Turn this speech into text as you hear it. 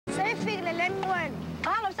sigle lenguen.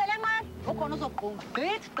 Halo sa lengan. O kono so kung.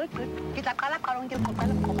 Good. Kita kala karong kita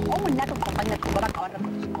kopala ko. O muna to kopala ko bara ka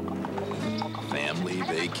Family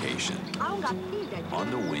vacation on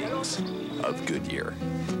the wings of Goodyear.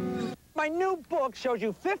 My new book shows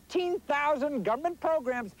you 15,000 government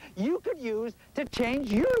programs you could use to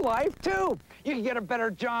change your life, too. You can get a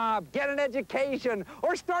better job, get an education,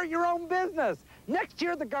 or start your own business. Next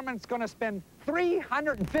year, the government's going to spend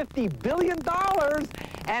 $350 billion,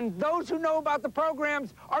 and those who know about the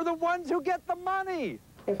programs are the ones who get the money.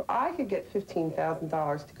 If I could get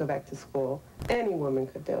 $15,000 to go back to school, any woman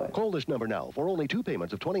could do it. Call this number now. For only 2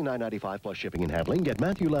 payments of $29.95 plus shipping and handling, get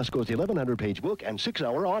Matthew Lesko's 1,100-page book and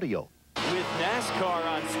 6-hour audio. With NASCAR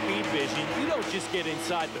on Speed Vision, you don't just get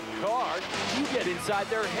inside the car, you get inside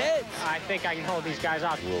their heads. I think I can hold these guys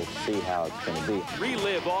off. We'll see how it's going to be.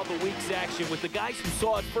 Relive all the week's action with the guys who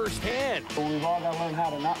saw it firsthand. But we've all got to learn how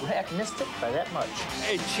to not wreck. Missed it by that much.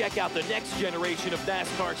 And check out the next generation of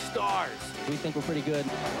NASCAR stars. We think we're pretty good.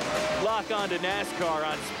 Lock on to NASCAR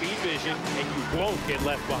on Speed Vision, and you won't get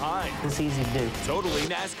left behind. It's easy to do. Totally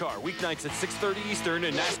NASCAR, weeknights at 6:30 Eastern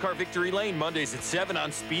and NASCAR Victory Lane, Mondays at 7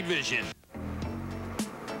 on Speed Vision.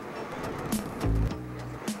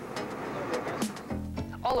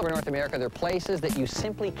 All over North America, there are places that you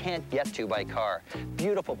simply can't get to by car.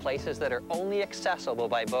 Beautiful places that are only accessible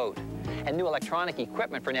by boat. And new electronic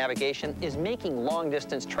equipment for navigation is making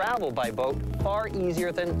long-distance travel by boat far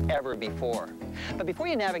easier than ever before. But before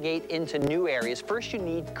you navigate into new areas, first you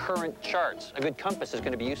need current charts. A good compass is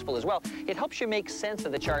going to be useful as well. It helps you make sense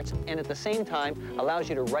of the charts and at the same time allows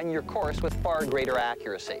you to run your course with far greater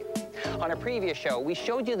accuracy. On a previous show, we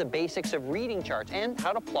showed you the basics of reading charts and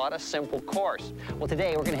how to plot a simple course. Well,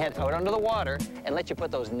 today we're going to head out under the water and let you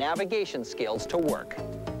put those navigation skills to work.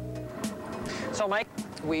 So, Mike,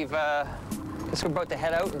 we're about to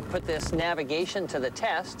head out and put this navigation to the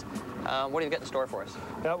test. What have you got in store for us?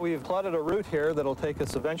 Yeah, we've plotted a route here that'll take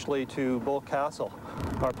us eventually to Bull Castle.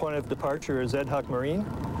 Our point of departure is Ed Huck Marine,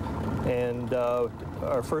 and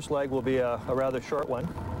our first leg will be a rather short one.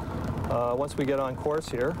 Once we get on course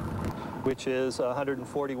here, which is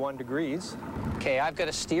 141 degrees. Okay, I've got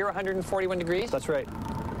to steer 141 degrees? That's right.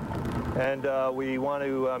 And we want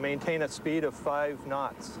to maintain a speed of 5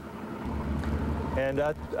 knots. And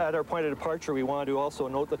at our point of departure, we want to also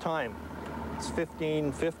note the time. It's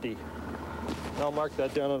 15:50. I'll mark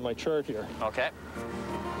that down on my chart here. Okay.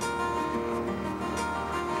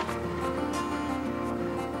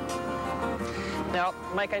 Now,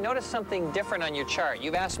 Mike, I noticed something different on your chart.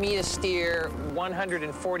 You've asked me to steer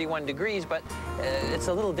 141 degrees, but it's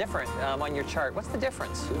a little different on your chart. What's the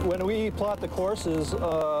difference? When we plot the courses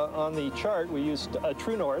on the chart, we use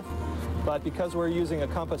true north, but because we're using a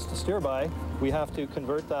compass to steer by, we have to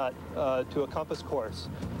convert that to a compass course.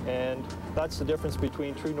 And that's the difference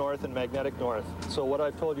between true north and magnetic north. So what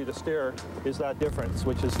I've told you to steer is that difference,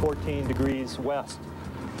 which is 14 degrees west.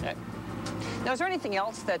 Okay. Now, is there anything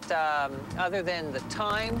else that, other than the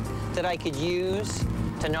time, that I could use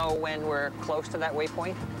to know when we're close to that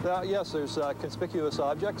waypoint? Yes, there's conspicuous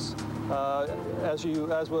objects.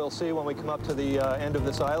 As we'll see when we come up to the end of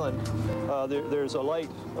this island, there's a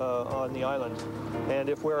light on the island. And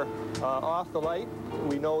if we're off the light,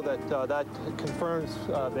 we know that that confirms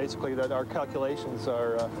basically that our calculations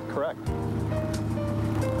are correct.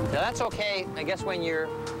 Now, that's okay, I guess, when you're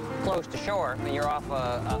close to shore, when you're off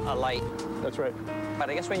a light. That's right. But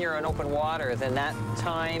I guess when you're in open water, then that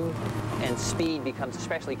time and speed becomes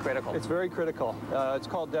especially critical. It's very critical. It's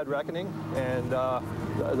called dead reckoning, and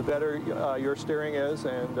the better your steering is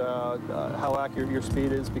and how accurate your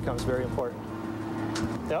speed is becomes very important.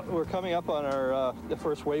 Yep, we're coming up on our the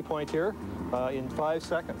first waypoint here in 5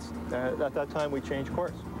 seconds. At that time, we change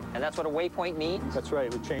course. And that's what a waypoint means? That's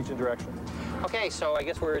right, we change in direction. Okay, so I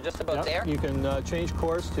guess we're just about there? You can change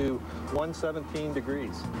course to 117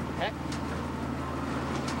 degrees. Okay.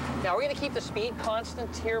 Now, we're going to keep the speed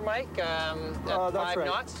constant here, Mike, at 5 right.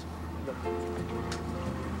 knots?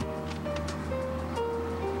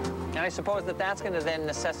 And I suppose that that's going to then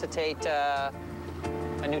necessitate a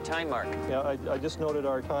new time mark. Yeah, I just noted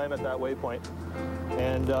our time at that waypoint.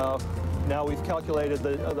 And now we've calculated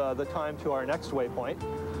the time to our next waypoint,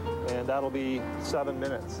 and that'll be 7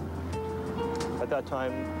 minutes. At that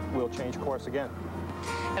time, we'll change course again.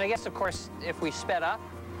 And I guess, of course, if we sped up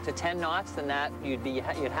to 10 knots, then you'd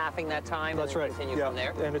halving that time. That's and right. Continue yeah. from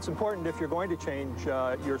there. And it's important if you're going to change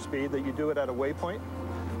your speed that you do it at a waypoint.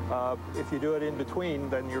 If you do it in between,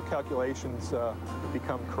 then your calculations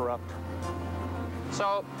become corrupt.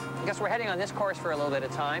 So, I guess we're heading on this course for a little bit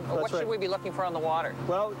of time. That's what should we be looking for on the water?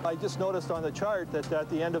 Well, I just noticed on the chart that at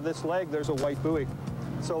the end of this leg, there's a white buoy.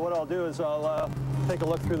 So what I'll do is I'll take a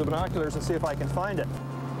look through the binoculars and see if I can find it.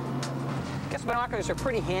 I guess binoculars are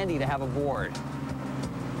pretty handy to have aboard.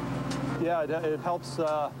 Yeah, it helps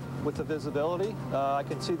with the visibility. I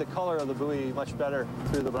can see the color of the buoy much better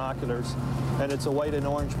through the binoculars, and it's a white and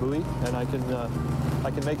orange buoy, and I can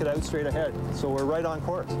make it out straight ahead. So we're right on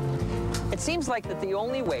course. It seems like that the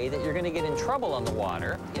only way that you're going to get in trouble on the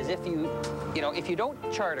water is if you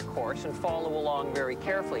don't chart a course and follow along very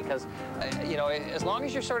carefully, because as long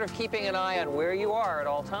as you're sort of keeping an eye on where you are at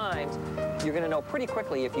all times, you're going to know pretty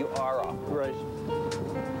quickly if you are off. Right.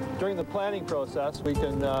 During the planning process, we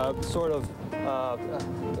can sort of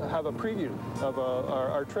have a preview of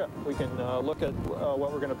our trip. We can look at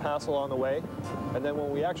what we're going to pass along the way, and then when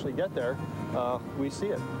we actually get there, we see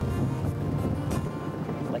it.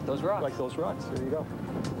 Like those rocks. Like those rocks. There you go.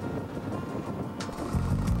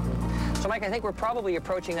 So, Mike, I think we're probably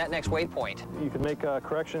approaching that next waypoint. You can make a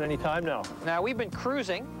correction any time now. Now, we've been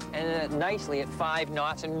cruising nicely at 5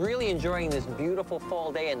 knots and really enjoying this beautiful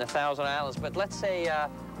fall day in the Thousand Islands. But let's say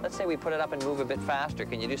we put it up and move a bit faster.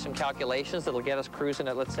 Can you do some calculations that'll get us cruising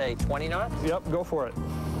at, let's say, 20 knots? Yep, go for it.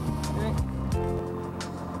 Okay.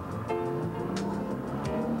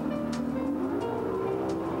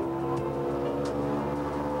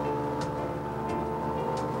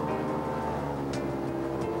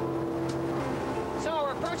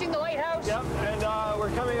 The lighthouse? Yep, and we're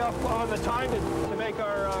coming up on the time to make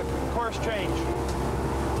our course change.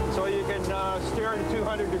 So you can steer to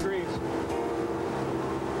 200 degrees.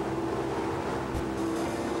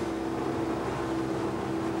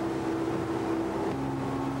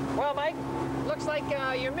 Well, Mike, looks like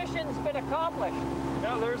your mission's been accomplished.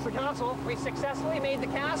 Yeah, there's the castle. We successfully made the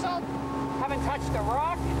castle. Haven't touched a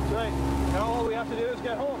rock. That's right. Now all we have to do is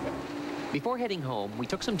get home. Before heading home, we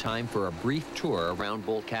took some time for a brief tour around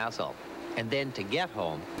Bolt Castle. And then to get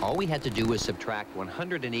home, all we had to do was subtract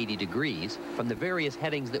 180 degrees from the various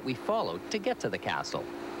headings that we followed to get to the castle.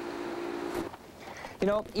 You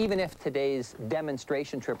know, even if today's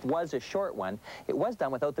demonstration trip was a short one, it was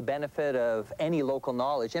done without the benefit of any local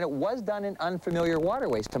knowledge, and it was done in unfamiliar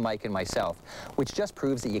waterways to Mike and myself, which just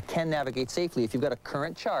proves that you can navigate safely if you've got a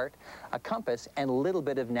current chart, a compass, and a little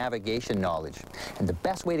bit of navigation knowledge. And the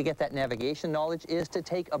best way to get that navigation knowledge is to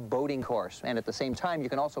take a boating course, and at the same time, you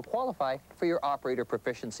can also qualify for your operator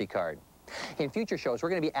proficiency card. In future shows, we're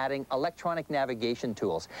going to be adding electronic navigation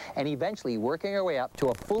tools and eventually working our way up to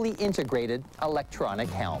a fully integrated electronic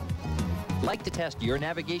helm. Like to test your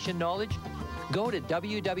navigation knowledge? Go to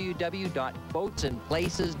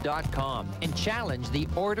www.boatsandplaces.com and challenge the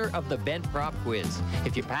Order of the Bent Prop quiz.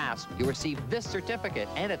 If you pass, you'll receive this certificate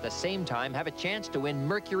and at the same time have a chance to win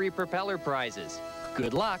Mercury propeller prizes.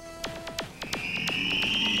 Good luck!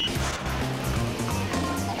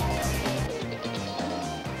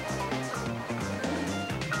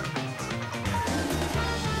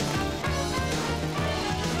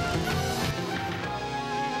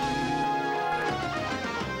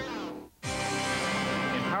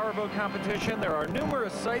 Competition, there are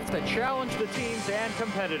numerous sites that challenge the teams and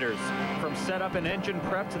competitors. From setup and engine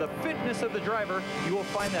prep to the fitness of the driver, you will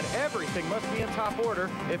find that everything must be in top order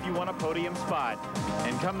if you want a podium spot.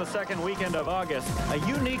 And come the second weekend of August, a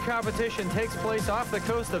unique competition takes place off the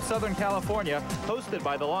coast of Southern California, hosted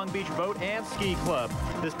by the Long Beach Boat and Ski Club.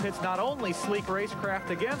 This pits not only sleek racecraft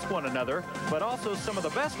against one another, but also some of the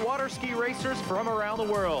best water ski racers from around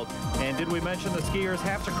the world. And did we mention the skiers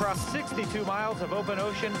have to cross 62 miles of open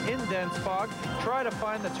ocean in dense fog, try to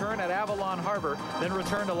find the turn at Avalon Harbor, then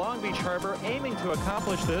return to Long Beach Harbor, aiming to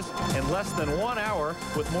accomplish this in less than 1 hour,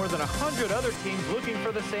 with more than 100 other teams looking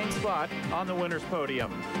for the same spot on the winner's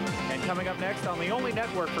podium. And coming up next on the only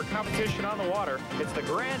network for competition on the water, it's the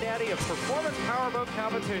granddaddy of performance powerboat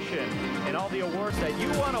competition. And all the awards that you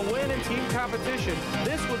want to win in team competition,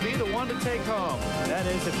 this would be the one to take home. That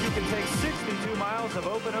is, if you can take 62 miles of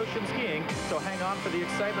open ocean skiing. So hang on for the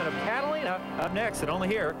excitement of Catalina up next, and only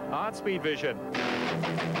here on Speed Vision.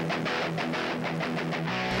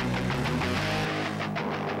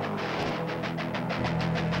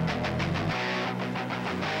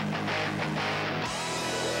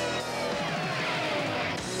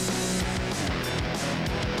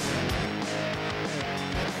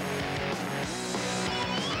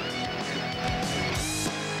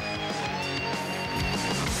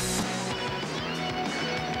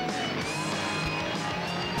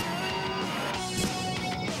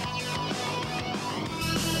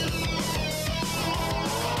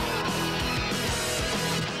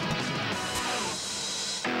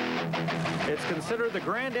 It's considered the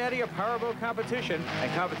granddaddy of powerboat competition,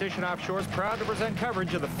 and Competition Offshore is proud to present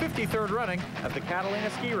coverage of the 53rd running of the Catalina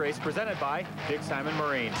ski race presented by Dick Simon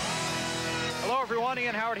Marine. Hello everyone,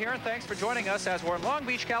 Ian Howard here, and thanks for joining us as we're in Long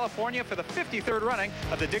Beach, California for the 53rd running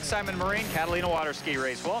of the Dick Simon Marine Catalina Water Ski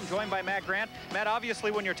Race. Well, I'm joined by Matt Grant. Matt,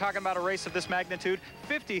 obviously when you're talking about a race of this magnitude,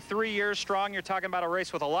 53 years strong, you're talking about a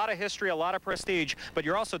race with a lot of history, a lot of prestige, but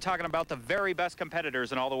you're also talking about the very best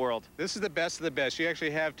competitors in all the world. This is the best of the best. You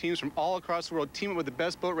actually have teams from all across the world teaming with the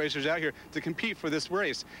best boat racers out here to compete for this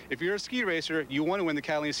race. If you're a ski racer, you want to win the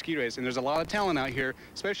Catalina ski race, and there's a lot of talent out here,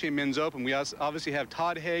 especially in men's open. We obviously have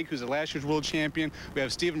Todd Haig, who's the last year's world champion. We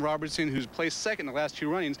have Stephen Robertson, who's placed second in the last 2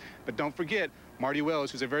 runnings, but don't forget Marty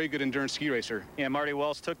Wells, who's a very good endurance ski racer. Yeah, Marty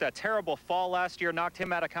Wells took that terrible fall last year, knocked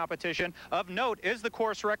him out of competition. Of note is the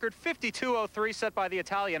course record, 52.03, set by the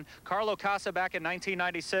Italian Carlo Casa back in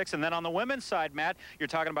 1996. And then on the women's side, Matt, you're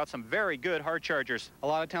talking about some very good hard chargers. A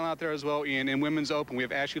lot of talent out there as well, Ian. In women's open, we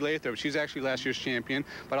have Ashley Lathrop. She's actually last year's champion.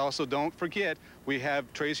 But also don't forget, we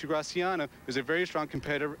have Tracy Graciano, who's a very strong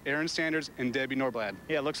competitor, Aaron Sanders, and Debbie Norblad.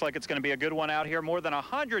 Yeah, it looks like it's going to be a good one out here. More than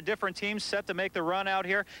 100 different teams set to make the run out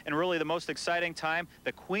here. And really the most exciting time,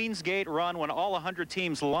 the Queen's Gate run, when all 100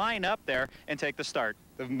 teams line up there and take the start.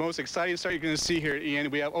 The most exciting start you're going to see here,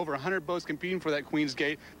 Ian. We have over 100 boats competing for that Queen's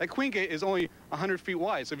Gate. That Queen Gate is only 100 feet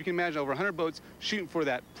wide, so if you can imagine over 100 boats shooting for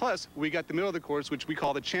that. Plus, we got the middle of the course, which we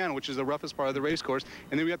call the channel, which is the roughest part of the race course.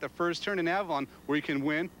 And then we got the first turn in Avalon, where you can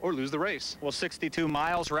win or lose the race. Well, 62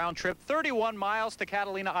 miles round trip, 31 miles to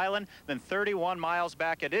Catalina Island, then 31 miles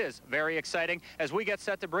back. It is very exciting as we get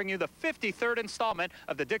set to bring you the 53rd installment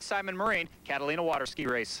of the Dick Simon Marine Catalina Water Ski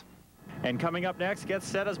Race. And coming up next, get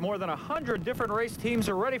set as more than 100 different race teams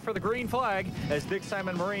are ready for the green flag as Dick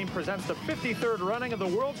Simon Marine presents the 53rd running of the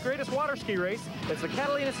world's greatest water ski race. It's the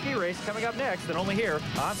Catalina Ski Race coming up next, and only here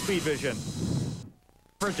on Speed Vision.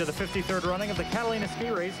 Coverage of the 53rd running of the Catalina Ski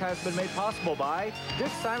Race has been made possible by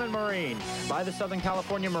Dick Simon Marine, by the Southern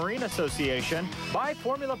California Marine Association, by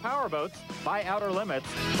Formula Powerboats, by Outer Limits,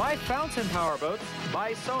 by Fountain Powerboats,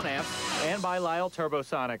 by Sonamps, and by Lyle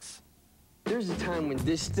Turbosonics. There's a time when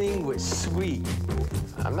this thing was sweet.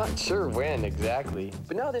 I'm not sure when exactly.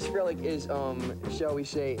 But now this relic is, shall we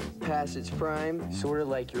say, past its prime, sort of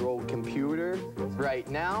like your old computer. Right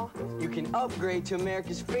now, you can upgrade to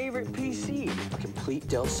America's favorite PC, a complete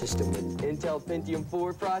Dell system with Intel Pentium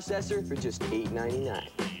 4 processor for just $8.99.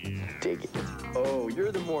 Dig it. Oh,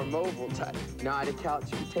 you're the more mobile type, not a couch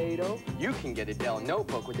potato. You can get a Dell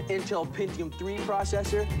notebook with the Intel Pentium 3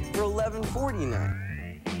 processor for $11.49.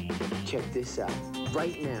 Check this out.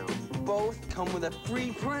 Right now, both come with a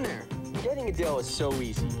free printer. Getting a Dell is so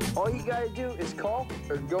easy. All you gotta do is call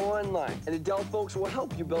or go online, and the Dell folks will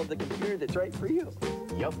help you build the computer that's right for you.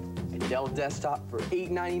 Yup, a Dell desktop for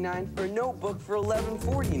 $8.99 or a notebook for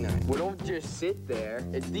 $11.49. Well, don't just sit there.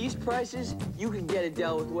 At these prices, you can get a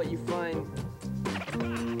Dell with what you find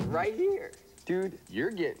right here. Dude,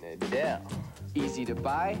 you're getting a Dell. Easy to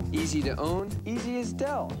buy, easy to own, easy as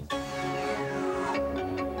Dell.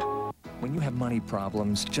 When you have money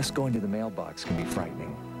problems, just going to the mailbox can be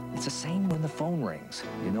frightening. It's the same when the phone rings.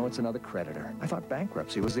 You know it's another creditor. I thought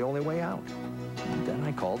bankruptcy was the only way out. And then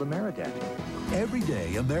I called Ameridebt. Every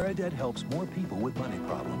day, Ameridebt helps more people with money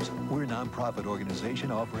problems. We're a nonprofit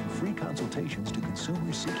organization offering free consultations to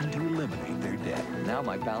consumers seeking to eliminate their debt. Now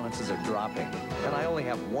my balances are dropping, and I only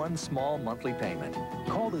have one small monthly payment.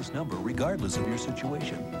 Call this number regardless of your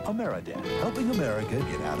situation. Ameridebt, helping America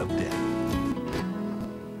get out of debt.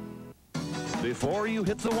 Before you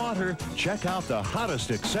hit the water, check out the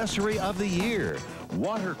hottest accessory of the year,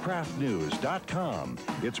 watercraftnews.com.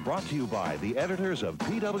 It's brought to you by the editors of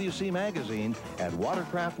PWC Magazine and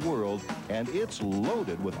Watercraft World, and it's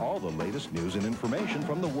loaded with all the latest news and information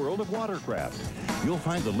from the world of watercraft. You'll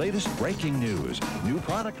find the latest breaking news, new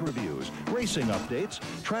product reviews, racing updates,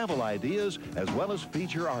 travel ideas, as well as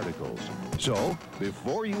feature articles. So,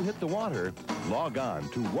 before you hit the water, log on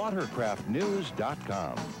to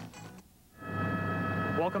watercraftnews.com.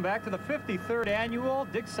 Welcome back to the 53rd annual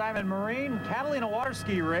Dick Simon Marine Catalina Water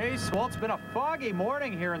Ski Race. Well, it's been a foggy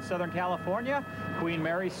morning here in Southern California. Queen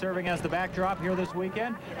Mary serving as the backdrop here this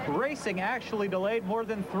weekend. Racing actually delayed more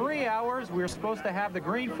than 3 hours. We were supposed to have the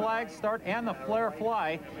green flag start and the flare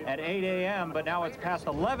fly at 8 a.m., but now it's past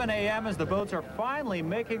 11 a.m. as the boats are finally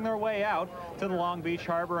making their way out to the Long Beach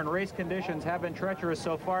Harbor, and race conditions have been treacherous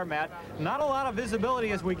so far, Matt. Not a lot of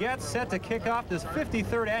visibility as we get set to kick off this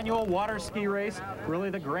 53rd annual water ski race. Really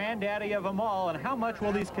the granddaddy of them all. And how much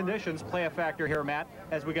will these conditions play a factor here, Matt,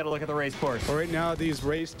 as we get a look at the race course? Well, right now, these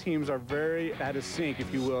race teams are very out of sync,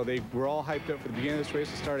 if you will. They were all hyped up for the beginning of this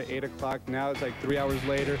race to start at 8 o'clock. Now it's like 3 hours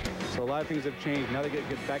later. So a lot of things have changed. Now they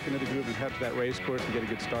get back into the groove and head to that race course and get a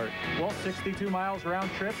good start. Well, 62 miles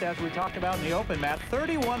round trip, as we talked about in the open, Matt.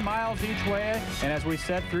 31 miles each way. And as we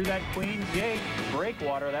said, through that Queens Gate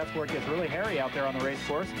breakwater, that's where it gets really hairy out there on the race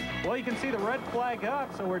course. Well, you can see the red flag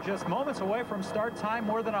up, so we're just moments away from start time.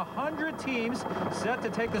 More than 100 teams set to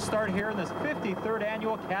take the start here in this 53rd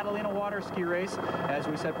annual Catalina water ski race. As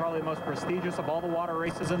we said, probably the most prestigious of all the water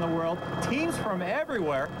races in the world. Teams from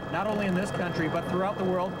everywhere, not only in this country, but throughout the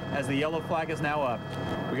world, as the yellow flag is now up.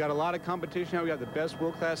 We got a lot of competition now. We got the best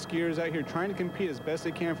world-class skiers out here trying to compete as best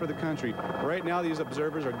they can for the country. Right now, these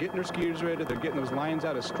observers are getting their skiers ready. They're getting those lines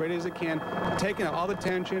out as straight as they can, taking out all the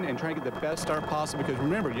tension and trying to get the best start possible. Because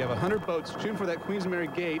remember, you have 100 boats shooting for that Queens Mary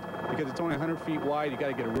Gate because it's only 100 feet wide. You got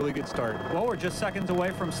to get a really good start. Well, we're just seconds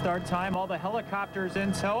away from start time. All the helicopters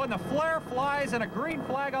in tow, and the flare flies, and a green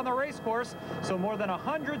flag on the race course. So more than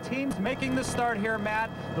 100 teams making the start here, Matt.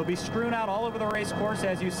 They'll be strewn out all over the race course,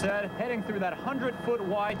 as you said, heading through that 100-foot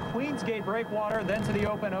wide Queens Gate breakwater, then to the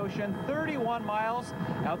open ocean. 31 miles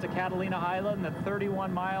out to Catalina Island, and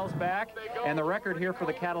 31 miles back. And the record here for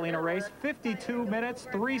the Catalina race, 52 minutes,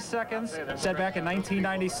 3 seconds, set back in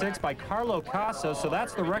 1996 by Carlo Caso. So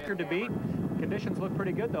that's the record to beat. Conditions look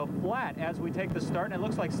pretty good, though, flat as we take the start. And it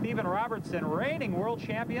looks like Stephen Robertson, reigning world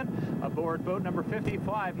champion, aboard boat number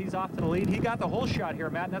 55. He's off to the lead. He got the whole shot here,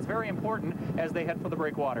 Matt, and that's very important as they head for the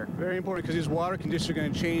breakwater. Very important, because these water conditions are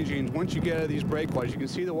going to change. And once you get out of these breakwaters, you can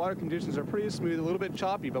see the water conditions are pretty smooth, a little bit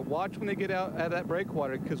choppy. But watch when they get out of that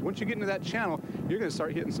breakwater, because once you get into that channel, you're going to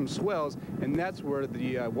start hitting some swells, and that's where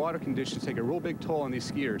the water conditions take a real big toll on these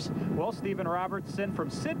skiers. Well, Stephen Robertson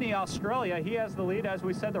from Sydney, Australia, he has the lead, as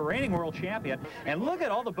we said, the reigning world champion. And look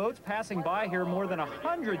at all the boats passing by here, more than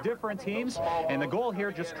 100 different teams. And the goal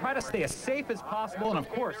here, just try to stay as safe as possible. And of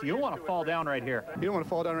course, you don't want to fall down right here. You don't want to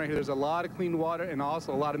fall down right here. There's a lot of clean water and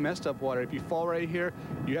also a lot of messed up water. If you fall right here,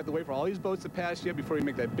 you have to wait for all these boats to pass you before you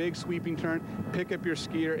make that big sweeping turn, pick up your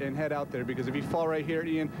skier and head out there. Because if you fall right here,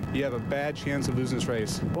 Ian, you have a bad chance of losing this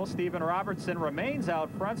race. Well, Stephen Robertson remains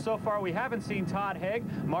out front. So far, we haven't seen Todd Haig,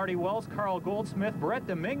 Marty Wells, Carl Goldsmith, Brett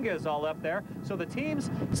Dominguez all up there. So the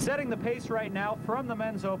teams setting the pace right now from the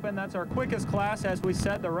men's open. That's our quickest class, as we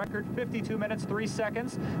said. The record, 52 minutes, 3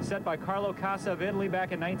 seconds, set by Carlo Casa of Italy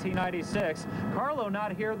back in 1996. Carlo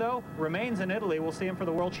not here, though, remains in Italy. We'll see him for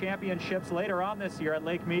the World Championships later on this year at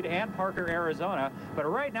Lake Mead and Parker, Arizona. But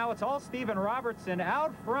right now, it's all Stephen Robertson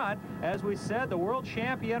out front. As we said, the world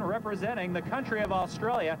champion representing the country of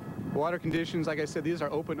Australia. Water conditions, like I said, these are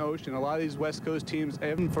open ocean. A lot of these West Coast teams,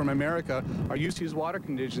 even from America, are used to these water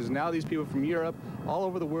conditions. Now these people from Europe, all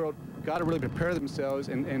over the world, got to really prepare themselves,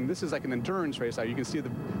 and this is like an endurance race. You can see the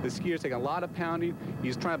skiers taking a lot of pounding.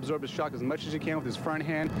 He's trying to absorb the shock as much as he can with his front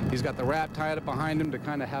hand. He's got the wrap tied up behind him to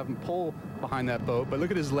kind of have him pull behind that boat. But look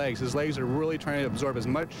at his legs. His legs are really trying to absorb as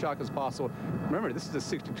much shock as possible. Remember, this is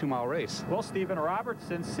a 62-mile race. Well, Stephen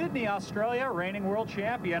Robertson, Sydney, Australia, reigning world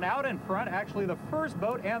champion, out in front, actually the first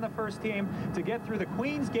boat and the first team to get through the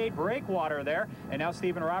Queens Gate breakwater there. And now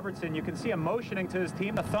Stephen Robertson, you can see him motioning to his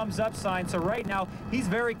team, the thumbs up sign. So right now, he's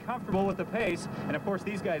very comfortable with the pace. And of course,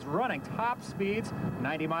 these guys running top speeds,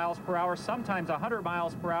 90 miles per hour, sometimes 100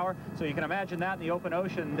 miles per hour. So you can imagine that in the open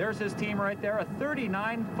ocean. There's his team right there, a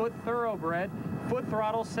 39-foot thoroughbred, foot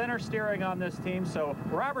throttle, center steering on this team. So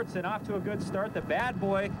Robertson off to a good start. The bad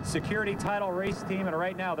boy security title race team, and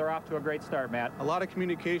right now they're off to a great start, Matt. A lot of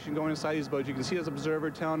communication going inside these boats. You can see his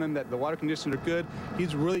observer telling him that the water conditions are good.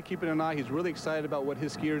 He's really keeping an eye. He's really excited about what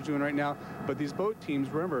his skiers are doing right now. But these boat teams,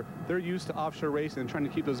 remember, they're used to offshore racing and trying to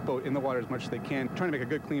keep those boats in the water as much as they can, trying to make a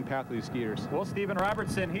good clean path for these skiers. Well, Stephen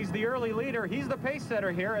Robertson, he's the early leader. He's the pace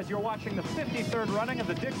setter here as you're watching the 53rd running of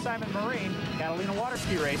the Dick Simon Marine Catalina water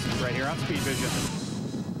ski race right here on Speed Vision.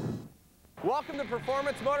 Welcome to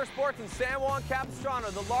Performance Motorsports in San Juan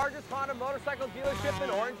Capistrano, the largest Honda motorcycle dealership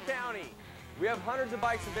in Orange County. We have hundreds of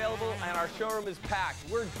bikes available and our showroom is packed.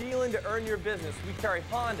 We're dealing to earn your business. We carry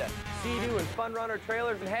Honda, Sea-Doo, and Fun Runner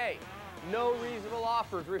trailers, and hey, no reasonable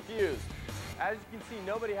offers refused. As you can see,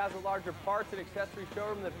 nobody has a larger parts and accessory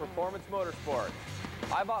showroom than Performance Motorsports.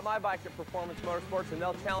 I bought my bike at Performance Motorsports and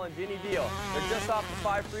they'll challenge any deal. They're just off the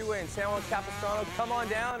 5 freeway in San Juan Capistrano. Come on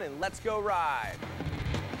down and let's go ride.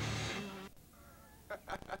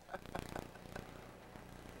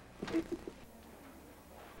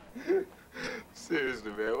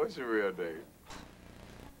 Seriously, man, what's your real name?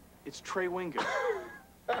 It's Trey Winger.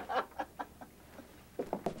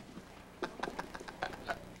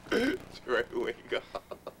 Trey Winger.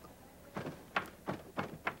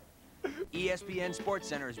 ESPN Sports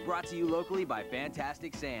Center is brought to you locally by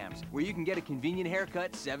Fantastic Sam's, where you can get a convenient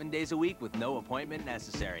haircut 7 days a week with no appointment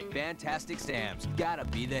necessary. Fantastic Sam's, gotta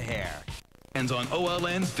be the hair. And on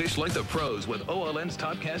OLN, fish like the pros with OLN's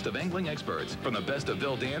top cast of angling experts. From the best of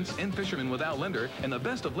Bill Dance, In Fisherman with Al Linder, and the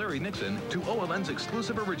best of Larry Nixon, to OLN's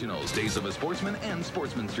exclusive originals, Days of a Sportsman and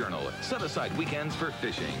Sportsman's Journal. Set aside weekends for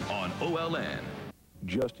fishing on OLN.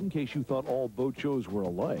 Just in case you thought all boat shows were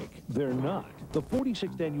alike, they're not. The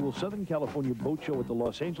 46th Annual Southern California Boat Show at the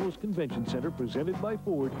Los Angeles Convention Center, presented by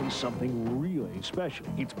Ford, is something really special.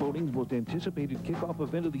 It's boating's most anticipated kickoff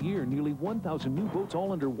event of the year. Nearly 1,000 new boats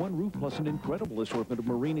all under one roof, plus an incredible assortment of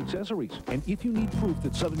marine accessories. And if you need proof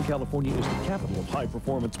that Southern California is the capital of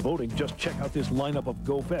high-performance boating, just check out this lineup of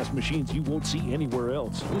go-fast machines you won't see anywhere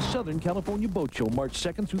else. The Southern California Boat Show, March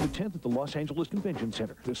 2nd through the 10th at the Los Angeles Convention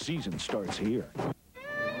Center. The season starts here.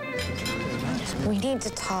 We need to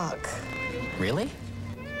talk. Really?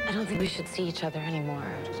 I don't think we should see each other anymore.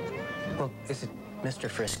 Well, is it Mr.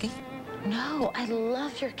 Frisky? No, I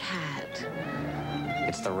love your cat.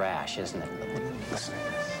 It's the rash, isn't it? Listen,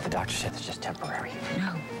 the doctor said it's just temporary.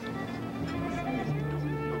 No.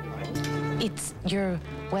 It's your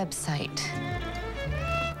website.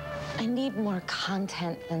 I need more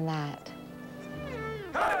content than that.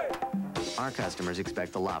 Our customers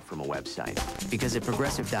expect a lot from a website. Because at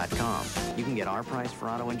Progressive.com, you can get our price for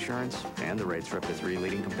auto insurance and the rates for up to 3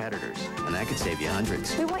 leading competitors. And that could save you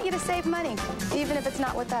hundreds. We want you to save money, even if it's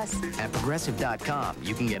not with us. At Progressive.com,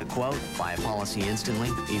 you can get a quote, buy a policy instantly,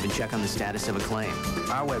 even check on the status of a claim.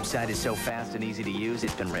 Our website is so fast and easy to use,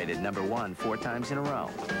 it's been rated #1 4 times in a row.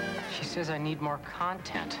 She says I need more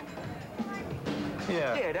content.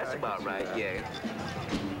 Yeah, that's about right, yeah.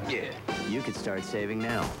 Yeah. You could start saving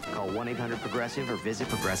now. Call 1-800-PROGRESSIVE or visit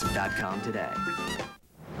Progressive.com today.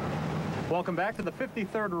 Welcome back to the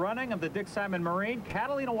 53rd running of the Dick Simon Marine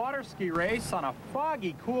Catalina water ski race on a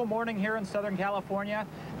foggy, cool morning here in Southern California.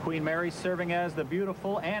 Queen Mary serving as the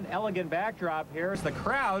beautiful and elegant backdrop here as the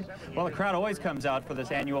crowd, well, the crowd always comes out for this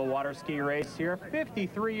annual water ski race here,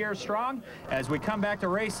 53 years strong, as we come back to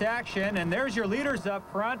race action. And there's your leaders up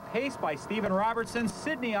front, paced by Stephen Robertson,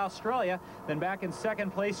 Sydney, Australia. Then back in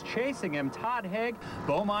second place, chasing him, Todd Haig,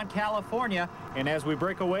 Beaumont, California. And as we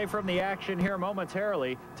break away from the action here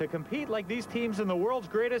momentarily, to compete like these teams in the world's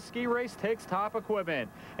greatest ski race takes top equipment.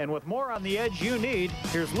 And with more on the edge you need,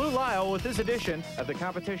 here's Lou Lyle with this edition of the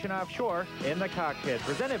Competition Offshore in the Cockpit,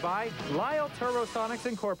 presented by Lyle Turbosonics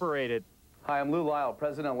Incorporated. Hi, I'm Lou Lyle,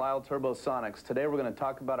 President of Lyle Turbosonics. Today we're going to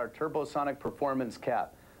talk about our Turbosonic Performance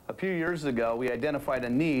Cap. A few years ago, we identified a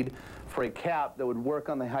need for a cap that would work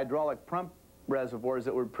on the hydraulic pump reservoirs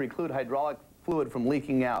that would preclude hydraulic fluid from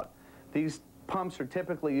leaking out. These pumps are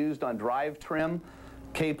typically used on drive trim,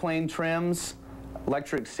 K-plane trims,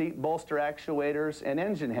 electric seat bolster actuators, and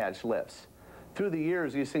engine hatch lifts. Through the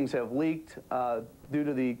years, these things have leaked due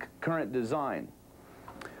to the current design.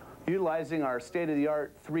 Utilizing our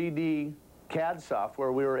state-of-the-art 3D CAD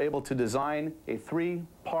software, we were able to design a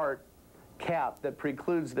 3-part cap that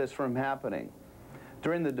precludes this from happening.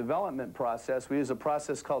 During the development process, we use a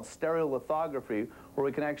process called stereolithography, where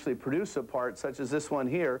we can actually produce a part such as this one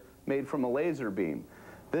here, made from a laser beam.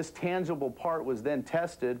 This tangible part was then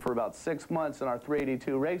tested for about 6 months in our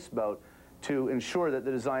 382 race boat to ensure that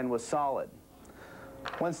the design was solid.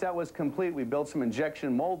 Once that was complete, we built some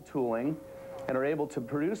injection mold tooling and are able to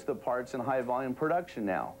produce the parts in high volume production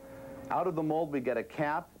now. Out of the mold, we get a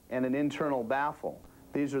cap and an internal baffle.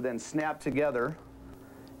 These are then snapped together,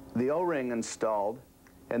 the O-ring installed,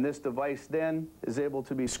 and this device then is able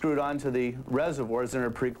to be screwed onto the reservoirs, and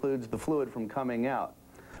it precludes the fluid from coming out.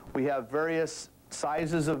 We have various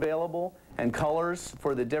sizes available and colors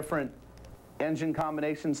for the different engine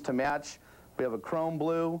combinations to match. We have a chrome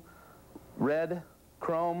blue, red,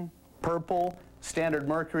 chrome, purple, standard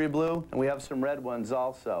mercury blue, and we have some red ones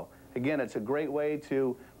also. Again, it's a great way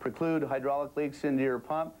to preclude hydraulic leaks into your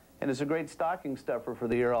pump, and it's a great stocking stuffer for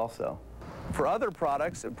the year also. For other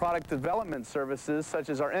products and product development services, such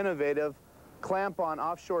as our innovative clamp-on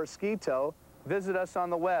offshore ski tow, visit us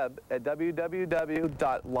on the web at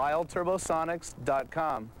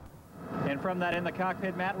www.lyleturbosonics.com. And from that in the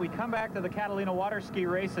cockpit, Matt, we come back to the Catalina water ski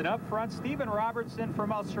race, and up front, Stephen Robertson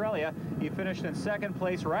from Australia. He finished in second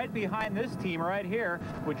place right behind this team right here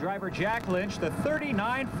with driver Jack Lynch, the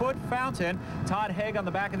 39-foot fountain. Todd Haig on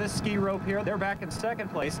the back of this ski rope here. They're back in second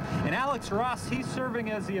place. And Alex Ross, he's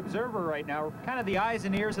serving as the observer right now, kind of the eyes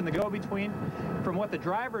and ears and the go-between from what the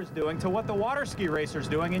driver's doing to what the water ski racer's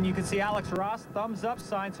doing. And you can see Alex Ross, thumbs up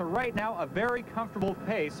sign. So right now, a very comfortable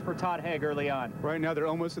pace for Todd Haig early on. Right now, they're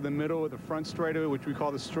almost in the middle of the front straightaway, which we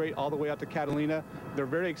call the straight all the way out to Catalina. They're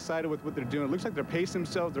very excited with what they're doing. It looks like they're pacing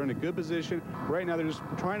themselves. They're in a good position. Right now, they're just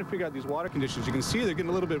trying to figure out these water conditions. You can see they're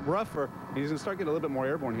getting a little bit rougher, and he's going to start getting a little bit more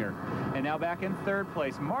airborne here. And now back in third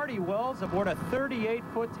place, Marty Wells aboard a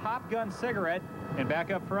 38-foot Top Gun cigarette. And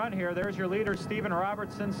back up front here, there's your leader, Stephen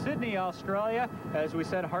Robertson, Sydney, Australia. As we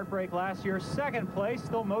said, heartbreak last year, second place,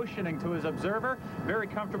 still motioning to his observer. Very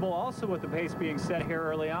comfortable also with the pace being set here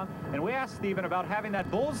early on. And we asked Stephen about having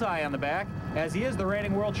that bullseye on the back, as he is the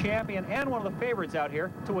reigning world champion and one of the favorites out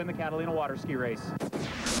here to win the Catalina water ski race.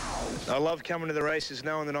 I love coming to the races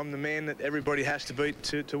knowing that I'm the man that everybody has to beat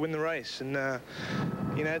to win the race. And,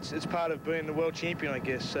 you know, it's part of being the world champion, I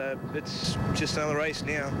guess. It's just another race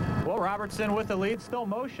now. Well, Robertson with the lead, still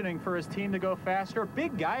motioning for his team to go faster.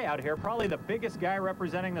 Big guy out here, probably the biggest guy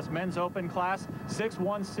representing this men's open class.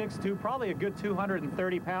 6'1", 6'2", probably a good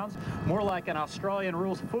 230 pounds. More like an Australian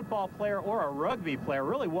rules football player or a rugby player.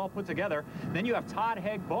 Really well put together. Then you have Todd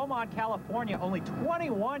Haig, Beaumont, California, only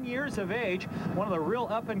 21 years of age. One of the real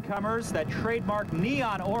up-and-comers, that trademark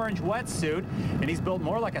neon orange wetsuit. And he's built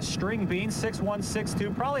more like a string bean, 6'1",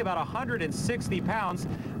 6'2", probably about 160 pounds.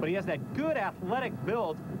 But he has that good athletic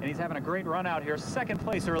build, and he's having a great run out here. Second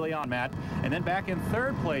place early on, Matt. And then back in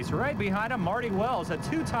third place, right behind him, Marty Wells, a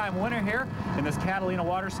two-time winner here in this Catalina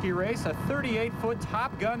water ski race, a 38-foot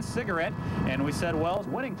Top Gun cigarette. And we said Wells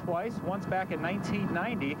winning twice, once back in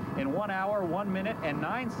 1990 in 1 hour, 1 minute, and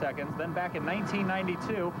 9 seconds. Then back in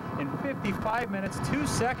 1992 in 55 minutes, 2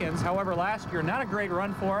 seconds. However, last year, not a great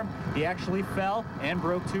run for him. He actually fell and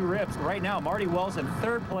broke 2 ribs. Right now, Marty Wells in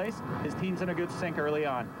third place. His team's in a good sync early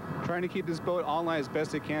on. Trying to keep this boat online as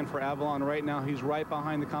best they can for Avalon right now. He's right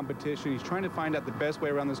behind the competition. He's trying to find out the best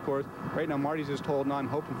way around this course. Right now, Marty's just holding on,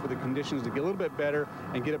 hoping for the conditions to get a little bit better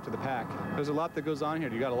and get up to the pack. There's a lot that goes on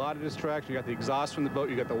here. You got a lot of distraction. You got the exhaust from the boat.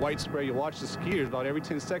 You got the white spray. You watch the skiers about every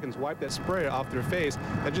 10 seconds wipe that spray off their face.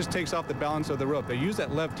 That just takes off the balance of the rope. They use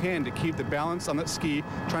that left hand to keep the balance on that ski,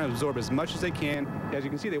 trying to absorb as much as they can. As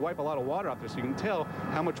you can see, they wipe a lot of water out there, so you can tell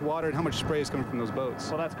how much water and how much spray is coming from those boats.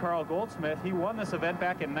 Well, that's Carl Goldsmith. He won this event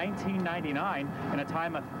back in 1999 in a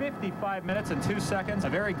time of 55 minutes and 2 seconds. A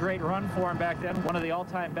very great run for him back then. One of the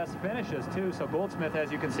all-time best finishes, too. So Goldsmith,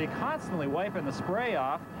 as you can see, constantly wiping the spray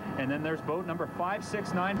off. And then there's boat number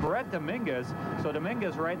 569, Brett Dominguez. So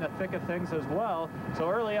Dominguez right in the thick of things as well. So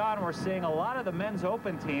early on, we're seeing a lot of the men's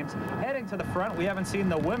open teams heading to the front. We haven't seen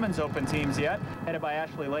the women's open teams yet, headed by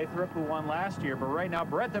Ashley Lathrop, who won last year. But right now,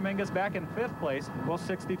 Brett Dominguez back in 5th place. Well,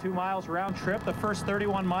 62 miles round trip. The first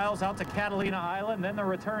 31 miles out to Catalina Island, then the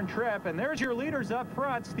return trip. And there's your leaders up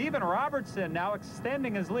front. Stephen Robertson now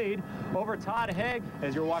extending his lead over Todd Haig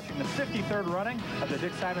as you're watching the 53rd running of the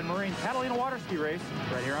Dick Simon Marine Catalina water ski race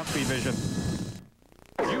right here on Speed Vision.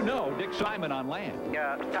 You know Dick Simon on land.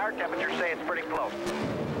 Tower temperatures say it's pretty close.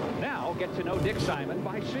 Now get to know Dick Simon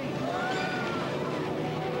by sea.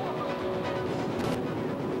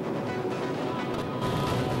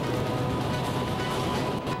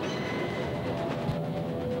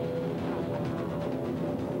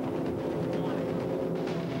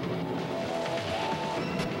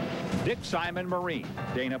 Dick Simon Marine,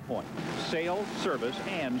 Dana Point. Sales, service,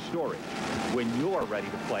 and storage. When you're ready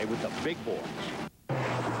to play with the big boys.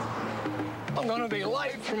 I'm going to be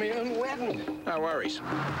late for my own wedding. No worries.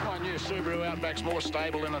 My new Subaru Outback's more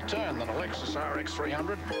stable in a turn than a Lexus RX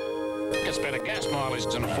 300. Gets better gas mileage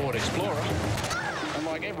than a Ford Explorer. And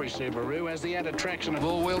like every Subaru, has the added traction of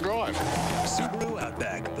all-wheel drive. Subaru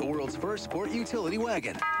Outback, the world's first sport utility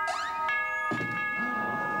wagon.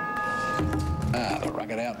 The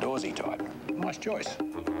rugged outdoorsy type. Nice choice.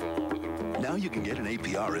 Now you can get an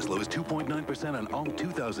APR as low as 2.9% on all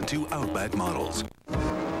 2002 Outback models.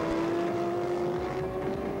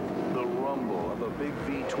 The rumble of a big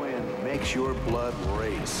V-twin makes your blood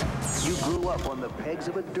race. You grew up on the pegs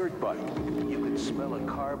of a dirt bike. You can smell a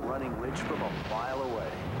carb running rich from a mile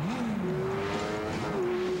away.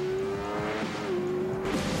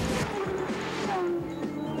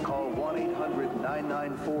 Call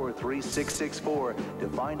 1-800-994-3664 to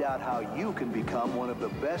find out how you can become one of the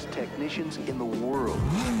best technicians in the world.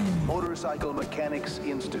 Motorcycle Mechanics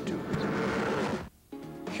Institute.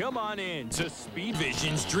 Come on in to Speed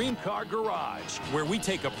Vision's Dream Car Garage, where we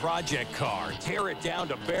take a project car, tear it down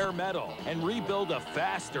to bare metal, and rebuild a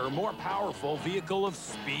faster, more powerful vehicle of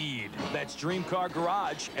speed. That's Dream Car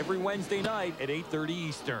Garage every Wednesday night at 8:30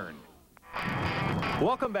 Eastern.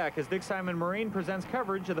 Welcome back as Dick Simon Marine presents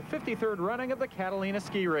coverage of the 53rd running of the Catalina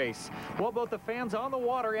ski race. Well, both the fans on the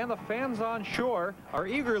water and the fans on shore are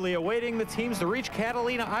eagerly awaiting the teams to reach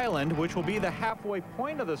Catalina Island, which will be the halfway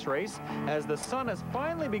point of this race, as the sun has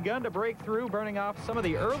finally begun to break through, burning off some of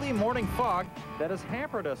the early morning fog that has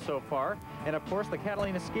hampered us so far. And of course, the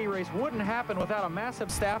Catalina ski race wouldn't happen without a massive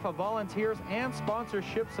staff of volunteers and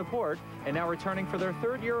sponsorship support. And now returning for their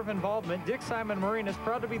third year of involvement, Dick Simon Marine is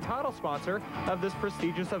proud to be title sponsor of this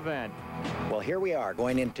prestigious event. Well, here we are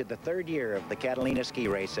going into the third year of the Catalina ski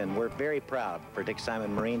race, and we're very proud for Dick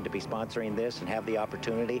Simon Marine to be sponsoring this and have the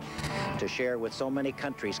opportunity to share with so many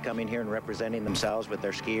countries coming here and representing themselves with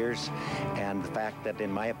their skiers. And the fact that,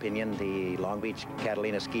 in my opinion, the Long Beach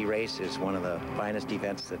Catalina ski race is one of the finest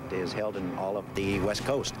events that is held in all of the West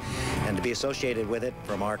Coast. And to be associated with it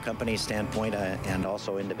from our company's standpoint and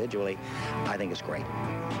also individually, I think is great.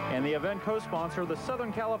 And the event co-sponsor, the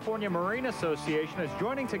Southern California Marine Association, is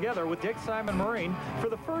joining together with Dick Simon Marine for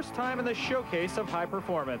the first time in the showcase of high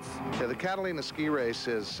performance. Yeah, the Catalina ski race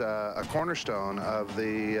is a cornerstone of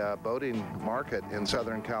the boating market in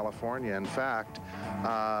Southern California. In fact,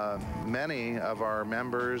 many of our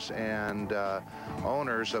members and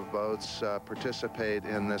owners of boats participate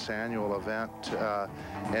in this annual event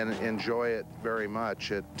and enjoy it very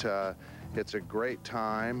much. It's a great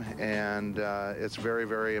time, and it's very,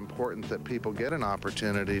 very important that people get an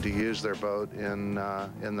opportunity to use their boat in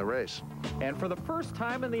the race. And for the first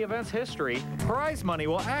time in the event's history, prize money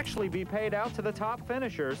will actually be paid out to the top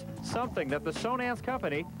finishers, something that the Sonance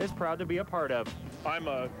Company is proud to be a part of. I'm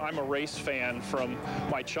a race fan from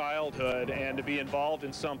my childhood, and to be involved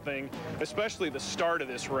in something, especially the start of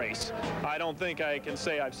this race, I don't think I can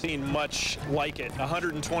say I've seen much like it.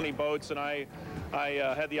 120 boats, and I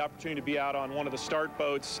had the opportunity to be out on one of the start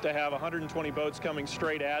boats, to have 120 boats coming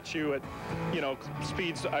straight at you at, you know,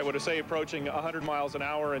 speeds I would say approaching 100 miles an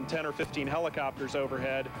hour and 10 or 15 helicopters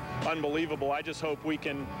overhead. Unbelievable. I just hope we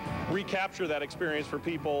can recapture that experience for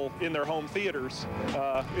people in their home theaters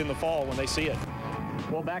in the fall when they see it.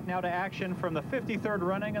 Well, back now to action from the 53rd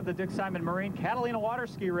running of the Dick Simon Marine Catalina water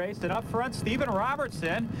ski race. And up front, Stephen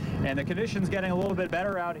Robertson. And the conditions getting a little bit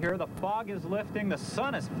better out here. The fog is lifting. The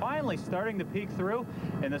sun is finally starting to peek through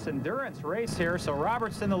in this endurance race here. So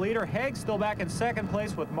Robertson, the leader. Haig still back in second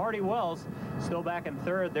place with Marty Wells still back in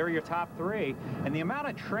third. They're your top three. And the amount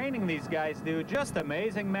of training these guys do, just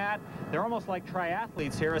amazing, Matt. They're almost like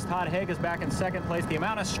triathletes here as Todd Haig is back in second place. The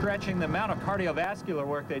amount of stretching, the amount of cardiovascular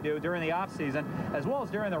work they do during the off season, as well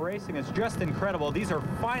as during the racing, is just incredible. These are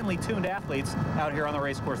finely tuned athletes out here on the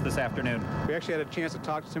race course this afternoon. We actually had a chance to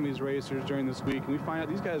talk to some of these racers during this week, and we find out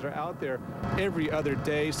these guys are out there every other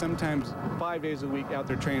day, sometimes 5 days a week out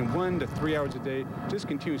there training 1 to 3 hours a day. Just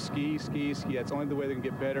continue ski, ski, ski. That's the only way they can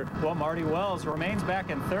get better. Well, Marty Wells remains back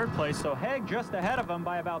in third place, so Haig just ahead of him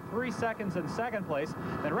by about 3 seconds in second place.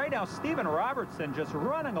 And right now, Stephen Robertson just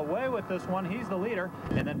running away with this one. He's the leader.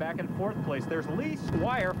 And then back in fourth place, there's Lee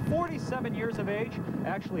Squire, 47 years of age,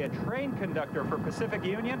 actually a train conductor for Pacific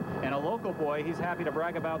Union and a local boy. He's happy to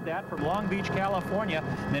brag about that, from Long Beach, California.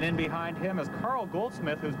 And then in behind him is Carl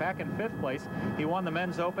Goldsmith, who's back in fifth place. He won the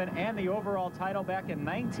Men's Open and the overall title back in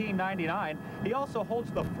 1999. He also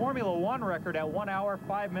holds the Formula One record at 1 hour,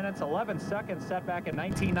 5 minutes, 11 seconds set back in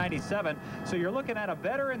 1997. So you're looking at a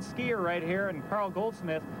veteran skier right here, and Carl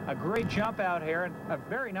Goldsmith, a great jump out here and a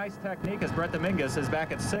very nice technique as Brett Dominguez is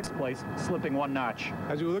back at sixth place, slipping 1 notch.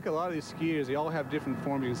 As you look at a lot of these skiers, they all have different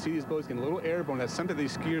forms. You can see these boats getting a little airborne. That's something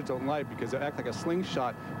these skiers don't like, because they act like a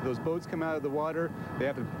slingshot. If those boats come out of the water, they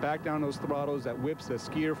have to back down those throttles. That whips the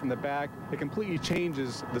skier from the back. It completely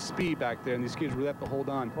changes the speed back there, and these skiers really have to hold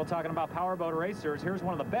on. Well, talking about powerboat racers, here's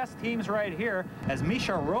one of the best teams right here as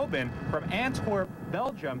Misha Robin from Antwerp,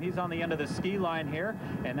 Belgium. He's on the end of the ski line here,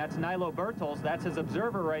 and that's Nilo Bertels. That's his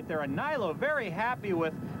observer right there. And Nilo very happy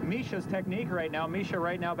with Misha's technique right now. Misha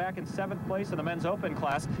right now back in 7th place in the Men's Open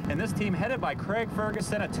class, and this team headed by Craig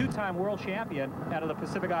Ferguson, a 2-time world champion out of the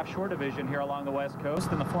Pacific Offshore Division here along the West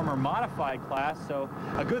Coast in the former modified class. So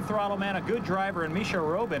a good throttle man, a good driver, and Misha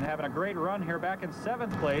Robin having a great run here back in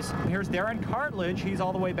 7th place. And here's Darren Cartledge. He's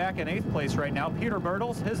all the way back in 8th place right now. Peter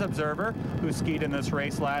Bertels, his observer, who skied in this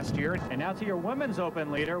race last year. And now to your Women's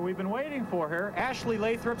Open leader. We've been waiting for her. Ashley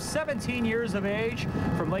Lathrop, 17 years of age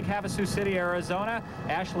from Lake Havasu City, Arizona.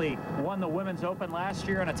 Ashley won the Women's Open last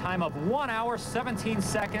year in a time of 1 hour, 17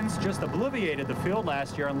 seconds. Just obliterated the field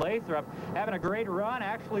last year. And Lathrop having a great run.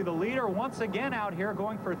 Actually the leader once again out here,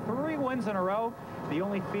 going for 3 wins in a row. The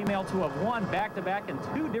only female to have won back-to-back in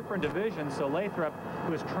 2 different divisions. So Lathrop,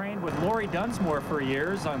 who has trained with Lori Dunsmore for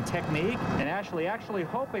years on technique, and Ashley actually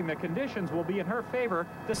hoping the conditions will be in her favor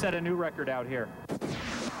to set a new record out here.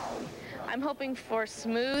 I'm hoping for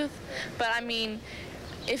smooth, but I mean,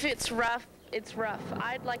 if it's rough, it's rough.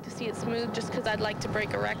 I'd like to see it smooth just because I'd like to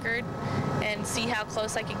break a record and see how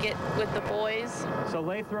close I could get with the boys. So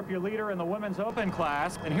Lathrop, your leader in the women's open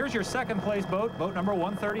class. And here's your second place boat, boat number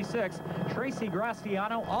 136, Tracy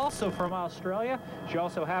Graciano, also from Australia. She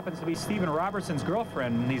also happens to be Stephen Robertson's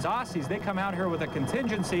girlfriend. And these Aussies, they come out here with a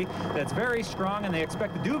contingency that's very strong, and they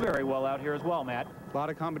expect to do very well out here as well, Matt. A lot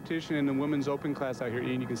of competition in the women's open class out here,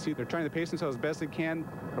 Ian. You can see they're trying to pace themselves as best they can.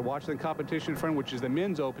 They're watching the competition in front, which is the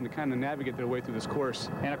men's open, to kind of navigate their way through this course.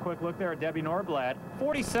 And a quick look there at Debbie Norblad,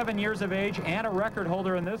 47 years of age and a record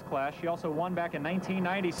holder in this class. She also won back in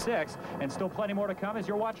 1996, and still plenty more to come as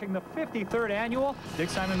you're watching the 53rd annual Dick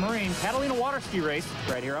Simon Marine Catalina water ski race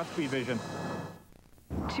right here on Speed Vision.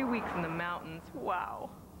 2 weeks in the mountains, wow.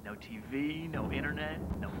 No TV, no internet,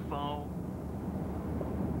 no phone.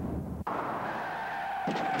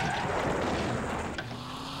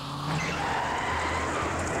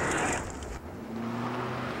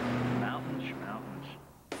 Mountains, mountains.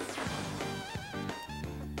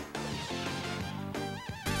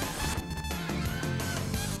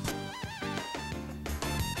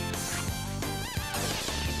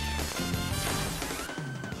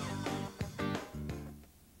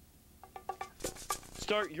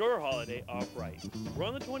 Start your holiday off right. We're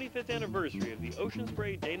on the 25th anniversary of the Ocean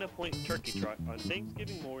Spray Dana Point Turkey Trot on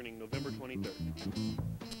Thanksgiving morning, November 23rd.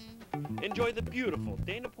 Enjoy the beautiful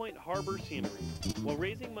Dana Point Harbor scenery while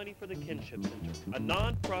raising money for the Kinship Center, a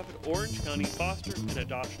non-profit Orange County foster and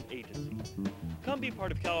adoption agency. Come be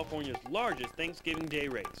part of California's largest Thanksgiving Day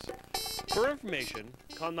race. For information,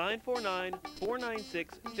 call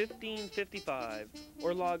 949-496-1555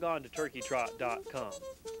 or log on to turkeytrot.com.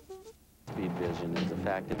 Speed Vision is the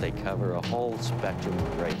fact that they cover a whole spectrum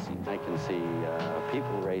of racing. I can see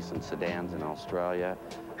people racing sedans in Australia.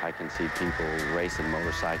 I can see people racing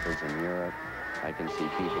motorcycles in Europe. I can see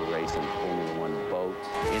people racing Formula One boats,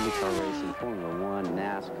 IndyCar racing, Formula One,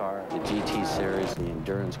 NASCAR, the GT Series, the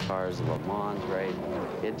endurance cars, the Le Mans race.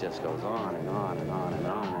 It just goes on and on and on and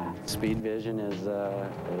on. Speed Vision is a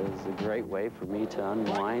great way for me to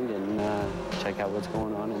unwind and check out what's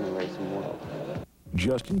going on in the racing world.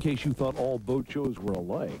 Just in case you thought all boat shows were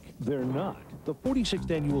alike, they're not. The 46th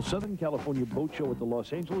Annual Southern California Boat Show at the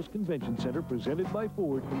Los Angeles Convention Center, presented by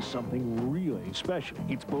Ford, is something really special.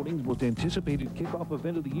 It's boating's most anticipated kickoff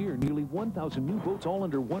event of the year. Nearly 1,000 new boats all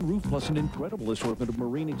under one roof, plus an incredible assortment of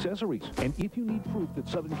marine accessories. And if you need proof that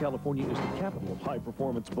Southern California is the capital of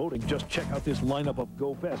high-performance boating, just check out this lineup of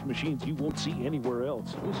go-fast machines you won't see anywhere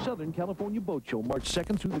else. The Southern California Boat Show, March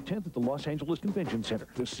 2nd through the 10th at the Los Angeles Convention Center.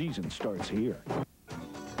 The season starts here.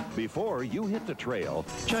 Before you hit the trail,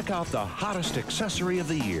 check out the hottest accessory of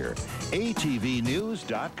the year,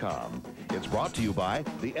 ATVnews.com. It's brought to you by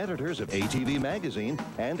the editors of ATV Magazine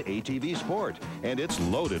and ATV Sport, and it's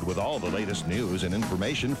loaded with all the latest news and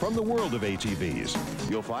information from the world of ATVs.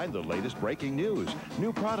 You'll find the latest breaking news,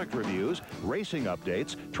 new product reviews, racing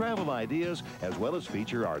updates, travel ideas, as well as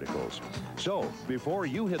feature articles. So, before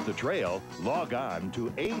you hit the trail, log on to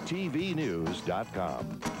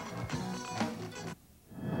ATVnews.com.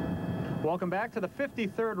 Welcome back to the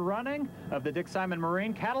 53rd running of the Dick Simon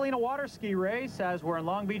Marine Catalina water ski race as we're in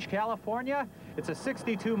Long Beach, California. It's a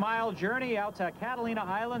 62-mile journey out to Catalina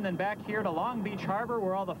Island and back here to Long Beach Harbor,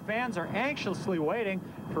 where all the fans are anxiously waiting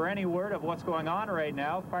for any word of what's going on right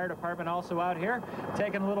now. Fire department also out here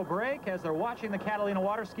taking a little break as they're watching the Catalina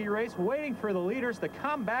water ski race, waiting for the leaders to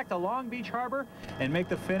come back to Long Beach Harbor and make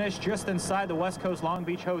the finish just inside the West Coast Long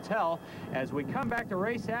Beach Hotel. As we come back to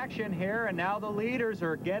race action here, and now the leaders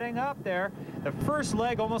are getting up there. The first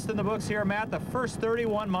leg almost in the books here, Matt. The first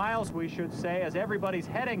 31 miles, we should say, as everybody's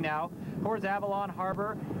heading now towards Avalon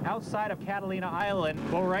Harbor outside of Catalina Island.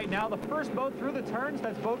 Well, right now, the first boat through the turns,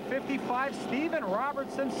 that's boat 55, Stephen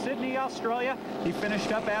Robertson, Sydney, Australia. He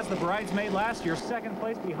finished up as the bridesmaid last year, second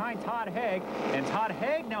place behind Todd Haig. And Todd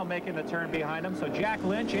Haig now making the turn behind him. So Jack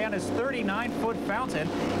Lynch and his 39-foot Fountain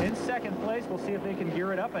in second place. We'll see if they can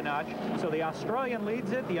gear it up a notch. So the Australian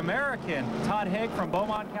leads it. The American, Todd Haig from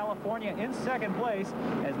Beaumont, California, in second place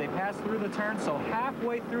as they pass through the turn. So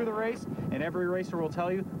halfway through the race, and every racer will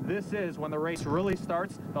tell you this is when the race really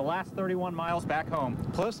starts, the last 31 miles back home.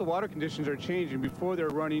 Plus the water conditions are changing. Before they're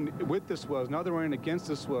running with the swells, now they're running against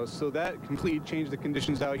the swells, so that completely changed the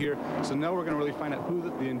conditions out here. So now we're going to really find out who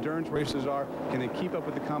the endurance racers are. Can they keep up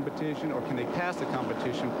with the competition, or can they pass the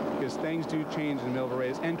competition? Because things do change in the middle of a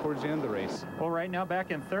race and towards the end of the race. Well, right now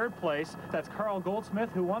back in third place, that's Carl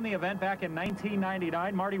Goldsmith, who won the event back in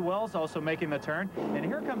 1999. Marty Wells miles, also making the turn. And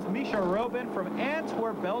here comes Misha Robin from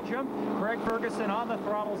Antwerp, Belgium. Craig Ferguson on the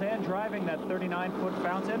throttles and driving that 39-foot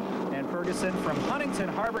fountain. And Ferguson from Huntington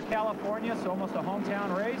Harbor, California, so almost a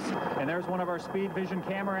hometown race. And there's one of our Speed Vision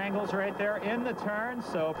camera angles right there in the turn,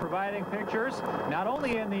 so providing pictures not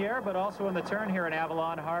only in the air but also in the turn here in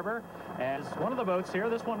Avalon Harbor. As one of the boats here,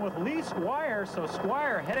 this one with Lee Squire. So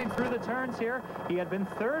Squire heading through the turns here. He had been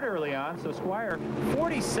third early on, so Squire,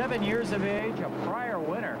 47 years of age, a prior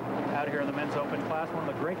winner out here in the men's open class, one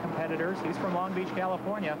of the great competitors. He's from Long Beach,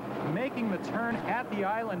 California, making the turn at the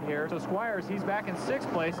island here. So Squires, he's back in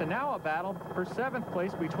 6th place, and now a battle for 7th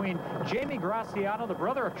place between Jamie Graciano, the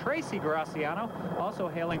brother of Tracy Graciano, also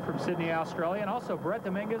hailing from Sydney, Australia, and also Brett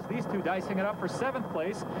Dominguez. These two dicing it up for 7th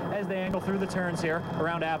place as they angle through the turns here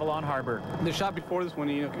around Avalon Harbor. The shot before this one,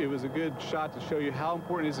 it was a good shot to show you how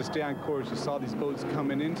important it is to stay on course. You saw these boats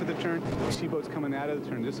coming into the turn. You see boats coming out of the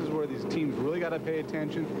turn. This is where these teams really got to pay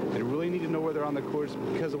attention. They really need to know where they're on the course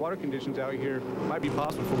because the water conditions out here might be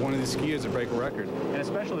possible for one of these skiers to break a record. And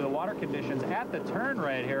especially the water conditions at the turn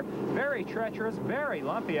right here. Very treacherous, very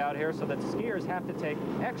lumpy out here, so that skiers have to take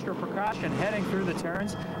extra precaution heading through the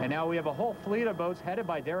turns. And now we have a whole fleet of boats headed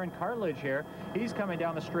by Darren Cartledge here. He's coming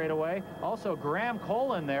down the straightaway. Also Graham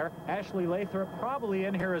Cole in there. Ashley Lathrop probably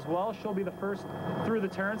in here as well. She'll be the first through the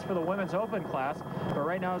turns for the women's open class. But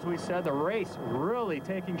right now, as we said, the race really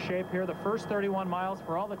taking shape here. The first 31 miles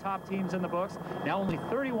for all the top teams in the books. Now only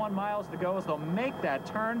 31 miles to go as they'll make that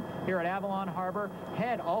turn here at Avalon Harbor,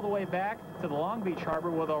 head all the way back to the Long Beach Harbor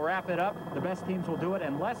where they'll wrap it up. The best teams will do it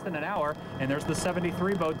in less than an hour. And there's the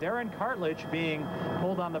 73 boat, Darren Cartledge, being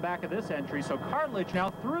pulled on the back of this entry. So Cartledge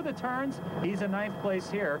now through the turns. He's in 9th place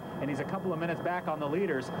here, and he's a couple of minutes back on the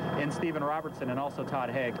leaders in Stephen Robertson and also Todd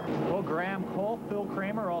Haig. Well, Graham Cole, Phil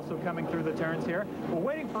Kramer also coming through the turns here. We're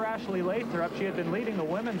waiting for Ashley Lathrop. She had been leading the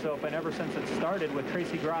women's open ever since it started, with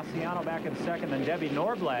Tracy Graciano back in 2nd and Debbie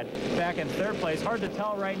Norblad back in 3rd place. Hard to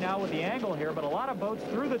tell right now with the angle here, but a lot of boats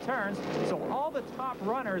through the turns. So all the top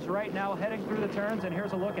runners right now heading through the turns. And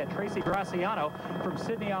here's a look at Tracy Graciano from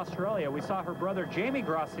Sydney, Australia. We saw her brother Jamie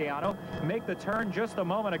Graciano make the turn just a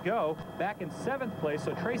moment ago, back in 7th place.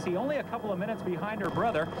 So Tracy only a couple of minutes behind her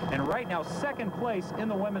brother, and right now 2nd place in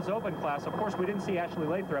the women's open class. Of course, we didn't see Ashley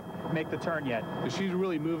Lathrop make the turn yet. She's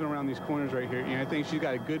really moving around these corners right here. And I think she's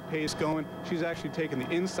got a good pace going. She's actually taking the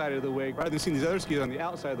inside of the wake rather than seeing these other skiers on the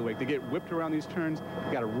outside of the wake. They get whipped around these turns.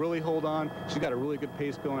 You got to really hold on. She's got a really good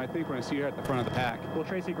pace going. I think we're going to see her at the front of the pack. Well,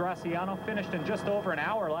 Tracy Graciano finished in just over an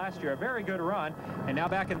hour last year. A very good run. And now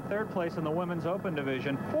back in 3rd place in the women's open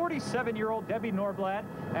division. 47-year-old Debbie Norblad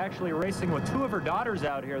actually racing with 2 of her daughters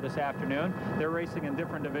out here this afternoon. They're racing in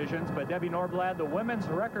different divisions, but Debbie Norblad, the women's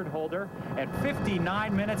record holder, at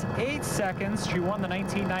 59 minutes, 8 seconds. She won the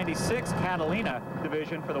 1996 Catalina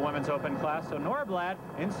division for the women's open class. So Norblad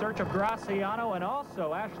in search of Graciano and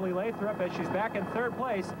also Ashley Lathrop as she's back in 3rd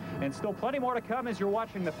place. And still plenty more to come as you're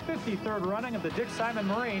watching the 53rd running of the Dick Simon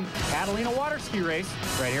Marine Catalina water ski race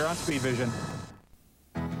right here on Speed Vision.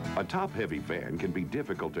 A top-heavy fan can be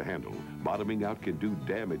difficult to handle. Bottoming out can do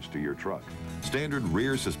damage to your truck. Standard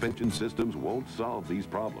rear suspension systems won't solve these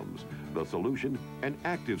problems. The solution? An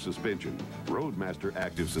active suspension. Roadmaster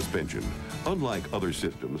Active Suspension. Unlike other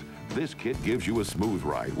systems, this kit gives you a smooth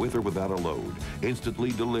ride with or without a load,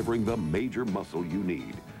 instantly delivering the major muscle you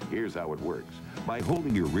need. Here's how it works. By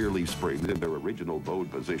holding your rear leaf springs in their original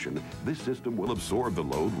bowed position, this system will absorb the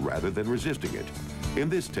load rather than resisting it. In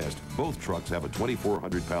this test, both trucks have a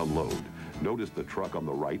 2,400-pound load. Notice the truck on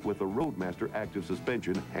the right with the Roadmaster Active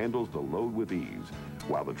Suspension handles the load with ease,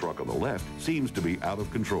 while the truck on the left seems to be out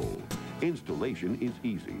of control. Installation is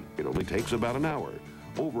easy. It only takes about an hour.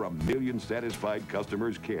 Over 1 million satisfied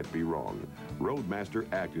customers can't be wrong. Roadmaster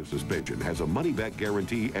Active Suspension has a money-back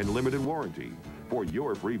guarantee and limited warranty. For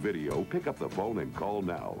your free video, pick up the phone and call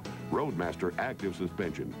now. Roadmaster Active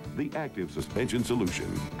Suspension, the active suspension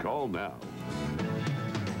solution. Call now.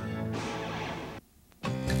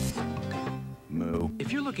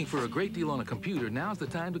 If you're looking for a great deal on a computer, now's the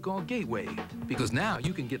time to call Gateway. Because now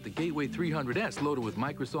you can get the Gateway 300S loaded with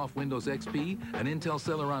Microsoft Windows XP, an Intel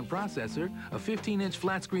Celeron processor, a 15-inch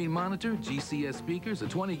flat-screen monitor, GCS speakers, a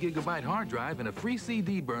 20-gigabyte hard drive, and a free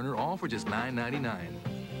CD burner, all for just $9.99.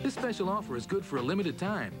 This special offer is good for a limited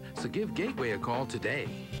time, so give Gateway a call today.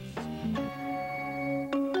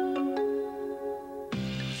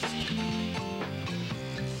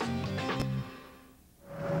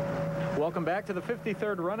 Welcome back to the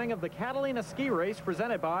 53rd running of the Catalina ski race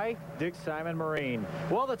presented by Dick Simon Marine.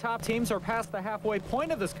 Well, the top teams are past the halfway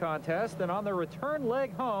point of this contest and on their return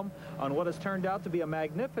leg home on what has turned out to be a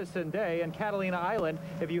magnificent day in Catalina Island.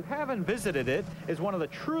 If you haven't visited it, is one of the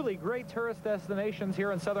truly great tourist destinations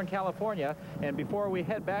here in Southern California. And before we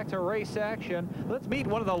head back to race action, let's meet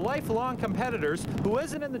one of the lifelong competitors who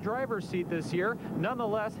isn't in the driver's seat this year.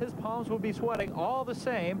 Nonetheless, his palms will be sweating all the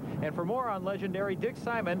same. And for more on legendary Dick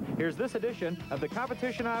Simon, here's this edition of the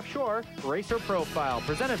Competition Offshore Racer Profile,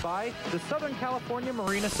 presented by the Southern California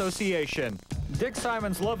Marine Association. Dick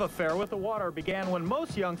Simon's love affair with the water began when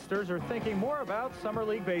most youngsters are thinking more about Summer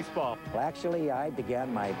League baseball. Well, actually, I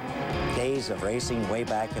began my days of racing way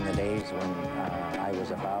back in the days when I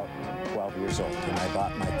was about 12 years old, and I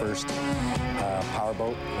bought my first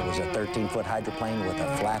powerboat. It was a 13-foot hydroplane with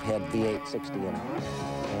a flathead V8 60 in it.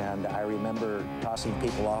 And I remember tossing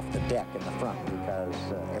people off the deck in the front because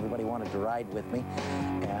everybody wanted to ride with me.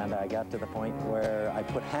 And I got to the point where I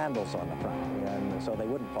put handles on the front, and so they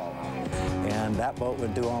wouldn't fall off. And that boat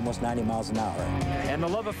would do almost 90 miles an hour. And the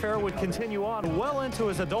love affair would continue on well into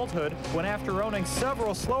his adulthood when, after owning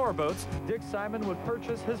several slower boats, Dick Simon would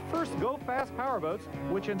purchase his first go-fast powerboats,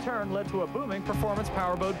 which in turn led to a booming performance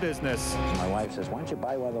powerboat business. My wife says, why don't you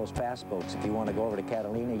buy one of those fast boats? If you want to go over to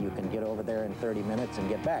Catalina, you can get over there in 30 minutes and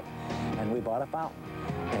get back. And we bought a fountain.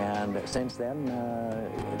 And since then,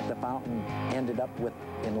 the fountain ended up with,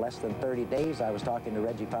 in less than 30 days, I was talking to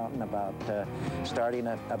Reggie Fountain about starting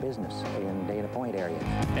a business in Dana Point area.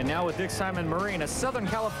 And now with Dick Simon Marine, a Southern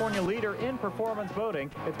California leader in performance boating,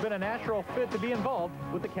 it's been a natural fit to be involved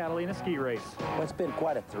with the Catalina ski race. Well, it's been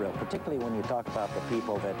quite a thrill, particularly when you talk about the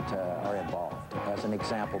people that are involved. As an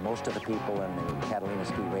example, most of the people in the Catalina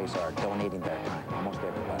ski race are donating their time, almost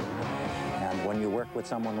everybody. And when you work with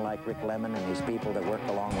someone like Rick Lemon and these people that work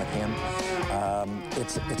along with him,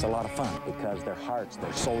 it's a lot of fun because their hearts,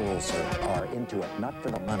 their souls are into it, not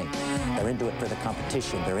for the money. They're into it for the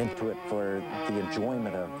competition. They're into it for the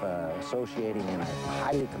enjoyment of associating in a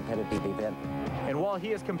highly competitive event. And while he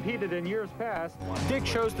has competed in years past, Dick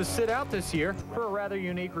chose to sit out this year for a rather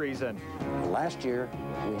unique reason. Last year,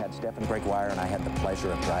 we had Stephen Gregoire and I had the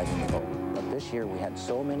pleasure of driving the boat. But this year, we had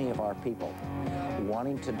so many of our people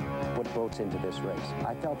wanting to put boats into this race.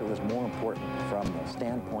 I felt it was more important from the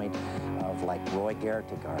standpoint of, like, Roy Garrick,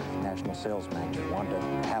 our national sales manager, wanted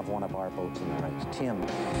to have one of our boats in the race. Tim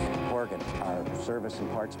Horgan, our service and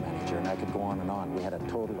parts manager, and I could go on and on. We had a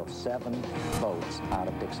total of 7 boats out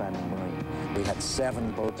of Dick Simon Marine. We had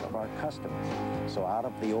 7 boats of our customers. So out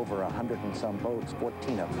of the over 100 and some boats,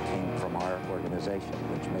 14 of them came from our organization,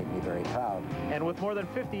 which made me very proud. And with more than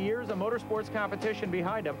 50 years of motorsports competition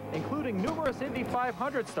behind him, including numerous Indy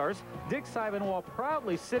 500 stars, Dick Simon, while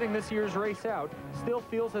proudly sitting this year's race out, still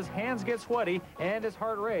feels his hands get sweaty and his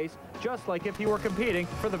heart race, just like if he were competing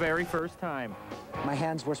for the very first time. My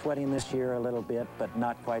hands were sweating this year a little bit, but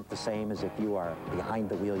not quite the same as if you are behind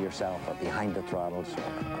the wheel yourself or behind the throttles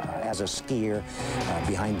or as a skier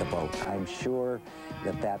behind the boat. I'm sure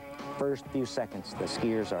that first few seconds the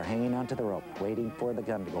skiers are hanging onto the rope, waiting for the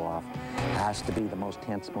gun to go off, has to be the most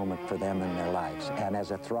tense moment for them in their lives. And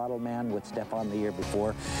as a throttle man with Stefan the year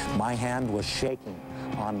before, my hand was shaking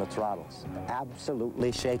on the throttles,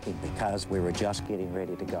 absolutely shaking, because we were just getting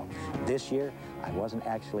ready to go. This year, I wasn't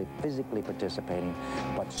actually physically participating,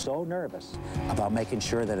 but so nervous about making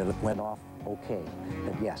sure that it went off okay,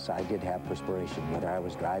 that yes, I did have perspiration, whether I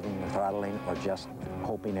was driving or throttling or just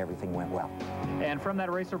hoping everything went well. And from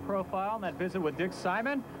that racer profile and that visit with Dick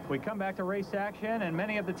Simon, we come back to race action, and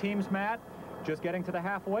many of the teams, Matt, just getting to the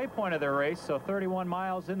halfway point of their race, so 31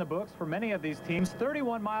 miles in the books for many of these teams.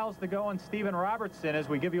 31 miles to go, and Stephen Robertson, as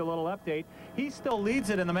we give you a little update, he still leads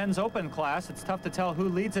it in the men's open class. It's tough to tell who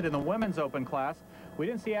leads it in the women's open class. We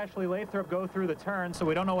didn't see Ashley Lathrop go through the turn, so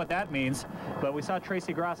we don't know what that means. But we saw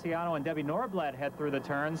Tracy Graciano and Debbie Norblad head through the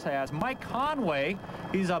turns, as Mike Conway,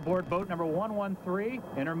 he's aboard boat number 113,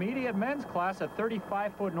 intermediate men's class, a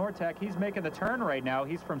 35-foot Nortec. He's making the turn right now.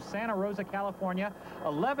 He's from Santa Rosa, California,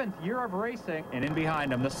 11th year of racing. And in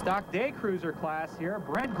behind him, the stock day cruiser class here,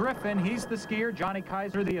 Brent Griffin, he's the skier, Johnny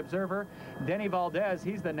Kaiser, the observer, Denny Valdez,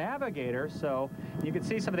 he's the navigator. So you can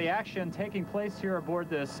see some of the action taking place here aboard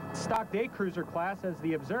this stock day cruiser class as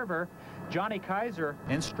the observer. Johnny Kaiser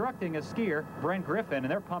instructing a skier, Brent Griffin, and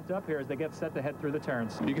they're pumped up here as they get set to head through the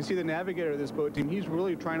turns. You can see the navigator of this boat team. He's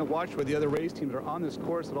really trying to watch where the other race teams are on this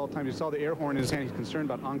course at all times. You saw the air horn in his hand. He's concerned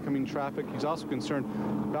about oncoming traffic. He's also concerned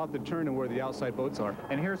about the turn and where the outside boats are.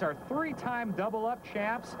 And here's our 3-time double-up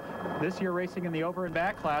champs. This year racing in the over and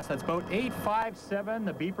back class. That's boat 857,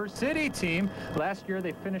 the Beeper City team. Last year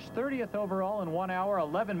they finished 30th overall in 1 hour,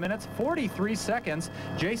 11 minutes, 43 seconds.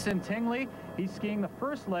 Jason Tingley, he's skiing the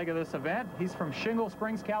first leg of this event. He's from Shingle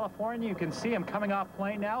Springs, California. You can see him coming off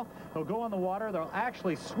plane now. He'll go on the water. They'll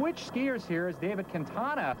actually switch skiers here as David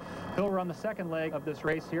Quintana. He'll run the second leg of this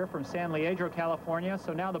race here from San Leandro, California.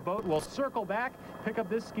 So now the boat will circle back, pick up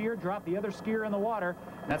this skier, drop the other skier in the water.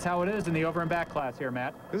 And that's how it is in the over and back class here,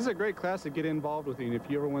 Matt. This is a great class to get involved with. And if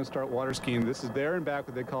you ever want to start water skiing, this is there and back,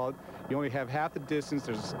 what they call it. You only have half the distance.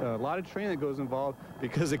 There's a lot of training that goes involved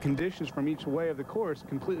because the conditions from each way of the course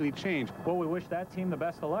completely change. Well, we wish that team the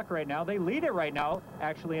best of luck right now. They lead it right now,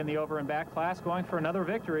 actually, in the over and back class, going for another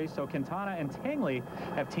victory. So Quintana and Tingley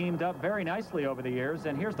have teamed up very nicely over the years.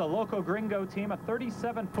 And here's the Loco Gringo team, a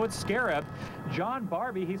 37-foot scarab. John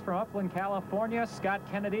Barbie, he's from Upland, California. Scott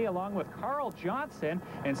Kennedy, along with Carl Johnson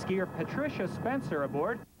and skier Patricia Spencer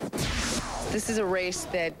aboard. This is a race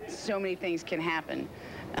that so many things can happen.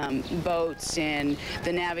 Boats and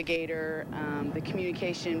the navigator, the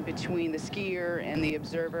communication between the skier and the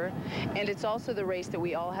observer. And it's also the race that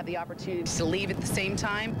we all have the opportunity to leave at the same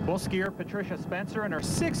time. Well, skier Patricia Spencer in her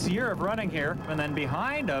 6th year of running here. And then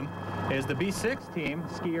behind them is the B6 team,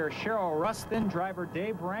 skier Cheryl Rustin, driver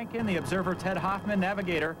Dave Rankin, the observer Ted Hoffman,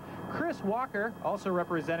 navigator Chris Walker, also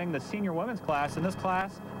representing the senior women's class. In this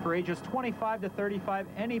class, for ages 25 to 35,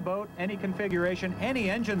 any boat, any configuration, any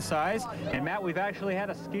engine size. And Matt, we've actually had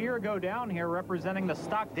a skier go down here representing the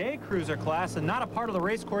stock day cruiser class, and not a part of the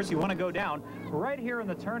race course you want to go down. Right here in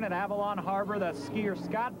the turn at Avalon Harbor, that's skier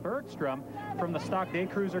Scott Bergstrom from the stock day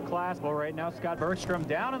cruiser class. Well, right now, Scott Bergstrom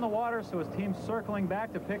down in the water, so his team's circling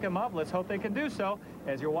back to pick him up. Let's hope they can do so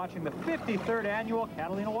as you're watching the 53rd annual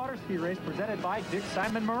Catalina Water Ski Race presented by Dick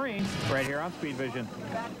Simon Marine right here on Speed Vision.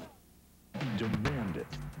 Demand it.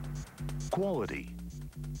 Quality,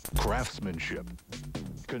 craftsmanship,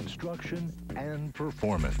 construction and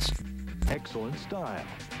performance, excellent style,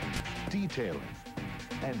 detailing,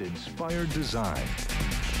 and inspired design.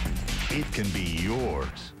 It can be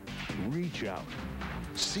yours. Reach out,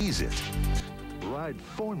 seize it. Ride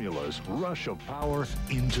Formula's rush of power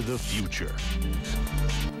into the future.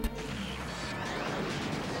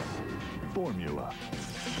 Formula.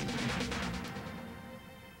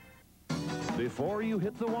 Before you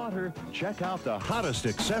hit the water, check out the hottest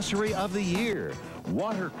accessory of the year,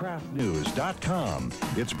 watercraftnews.com.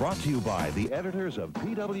 It's brought to you by the editors of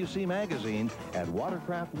PWC Magazine and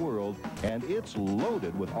Watercraft World, and it's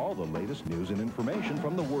loaded with all the latest news and information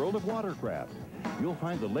from the world of watercraft. You'll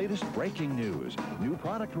find the latest breaking news, new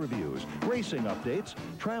product reviews, racing updates,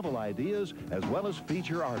 travel ideas, as well as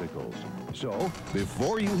feature articles. So,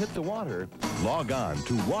 before you hit the water, log on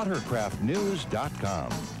to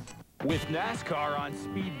watercraftnews.com. With NASCAR on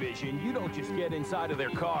Speed Vision, you don't just get inside of their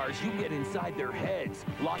cars, you get inside their heads.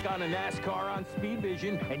 Lock on a NASCAR on Speed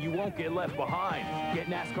Vision and you won't get left behind. Get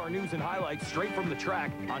NASCAR news and highlights straight from the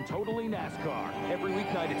track on Totally NASCAR, every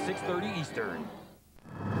weeknight at 6:30 Eastern.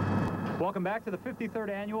 Welcome back to the 53rd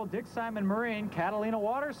annual Dick Simon Marine Catalina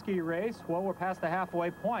Water Ski Race. Well, we're past the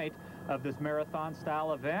halfway point of this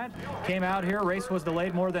marathon-style event. Came out here, race was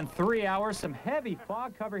delayed more than 3 hours. Some heavy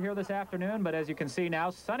fog cover here this afternoon, but as you can see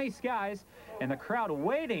now, sunny skies and the crowd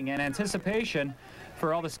waiting in anticipation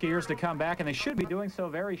for all the skiers to come back, and they should be doing so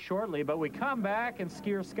very shortly. But we come back, and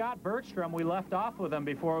skier Scott Bergstrom, we left off with him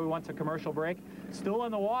before we went to commercial break, still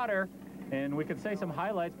in the water. And we could say some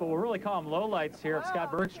highlights, but we'll really call them lowlights here of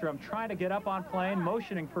Scott Bergstrom trying to get up on plane,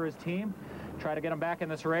 motioning for his team, try to get him back in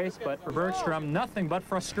this race. But for Bergstrom, nothing but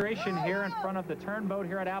frustration here in front of the turnboat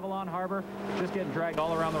here at Avalon Harbor, just getting dragged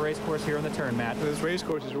all around the race course here in the turn, Matt. This race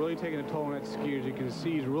course is really taking a toll on that ski. As you can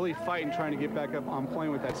see, he's really fighting, trying to get back up on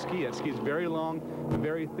plane with that ski. That ski is very long and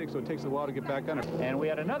very thick, so it takes a while to get back on it. And we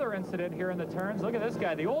had another incident here in the turns. Look at this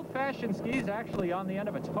guy. The old-fashioned ski is actually on the end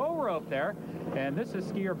of a tow rope there. And this is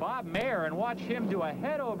skier Bob Mayer, and watch him do a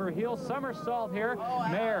head-over-heel somersault here.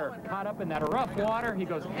 Mayer caught up in that rough water. He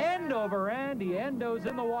goes end over end. Randy Endo's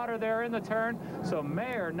in the water there in the turn. So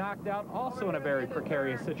Mayer knocked out, also in a very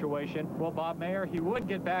precarious situation. Well, Bob Mayer, he would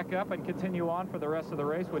get back up and continue on for the rest of the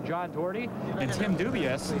race with John Doherty and Tim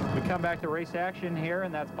Dubious. We come back to race action here,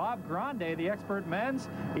 and that's Bob Grande, the expert men's.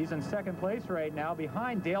 He's in second place right now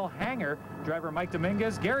behind Dale Hanger, driver Mike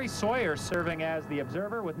Dominguez. Gary Sawyer serving as the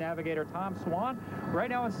observer with navigator Tom Swan. Right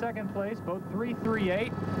now in second place, both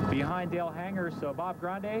 338 behind Dale Hanger. So Bob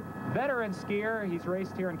Grande, veteran skier. He's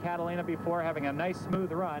raced here in Catalina before, having a nice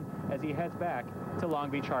smooth run as he heads back to Long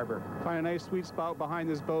Beach Harbor. Find a nice sweet spot behind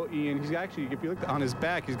this boat, Ian. He's actually, if you look on his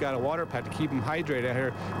back, he's got a water pack to keep him hydrated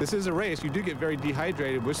here. This is a race. You do get very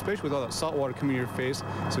dehydrated, especially with all that salt water coming in your face.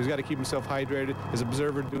 So he's got to keep himself hydrated. His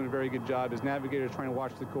observer doing a very good job. His navigator trying to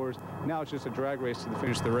watch the course. Now it's just a drag race to the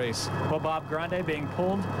finish of the race. Well, Bob Grande being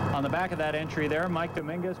pulled on the back of that entry there. Mike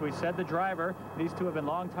Dominguez, we said the driver. These two have been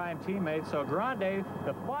longtime teammates. So Grande,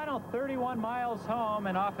 the final 31 miles home,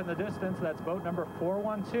 and off in the distance, that's boat number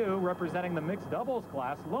 412, representing the mixed doubles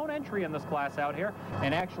class. Lone entry in this class out here,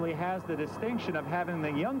 and actually has the distinction of having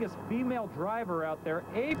the youngest female driver out there,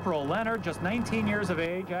 April Leonard, just 19 years of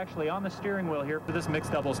age, actually on the steering wheel here for this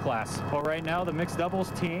mixed doubles class. Well, right now, the mixed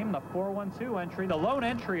doubles team, the 412 entry, the lone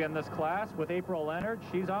entry in this class with April Leonard.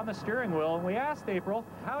 She's on the steering wheel, and we asked April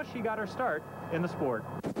how she got her start in the sport.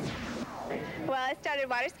 Well, I started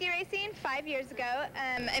water ski racing 5 years ago.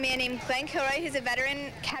 A man named Glenn Kilroy, who's a veteran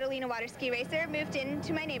Catalina water ski racer, moved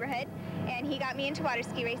into my neighborhood, and he got me into water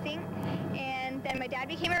ski racing. And then my dad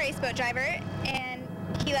became a race boat driver, and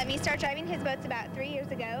he let me start driving his boats about 3 years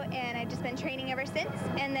ago, and I've just been training ever since.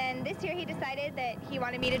 And then this year he decided that he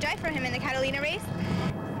wanted me to drive for him in the Catalina race,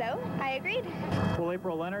 so I agreed. Well,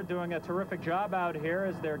 April Leonard doing a terrific job out here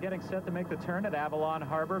as they're getting set to make the turn at Avalon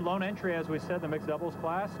Harbor. Lone entry, as we said, the mixed doubles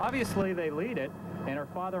class. Obviously, they lead it, and her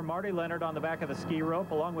father, Marty Leonard, on the back of the ski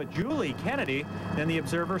rope, along with Julie Kennedy. Then the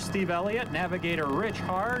observer, Steve Elliott, navigator Rich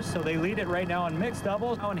Hars. So they lead it right now in mixed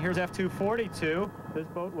doubles. Oh, and here's F242. This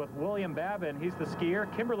boat with William Babin. He's the skier.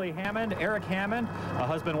 Kimberly Hammond, Eric Hammond, a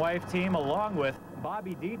husband-wife team, along with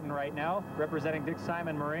Bobby Deaton right now, representing Dick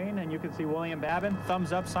Simon Marine. And you can see William Babin,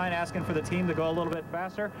 thumbs up sign asking for the team to go a little bit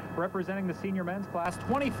faster, representing the senior men's class,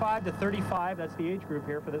 25 to 35. That's the age group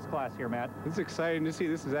here for this class here, Matt. It's exciting to see.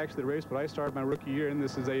 This is actually the race, but I started my rookie year, and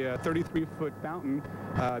this is a 33-foot fountain.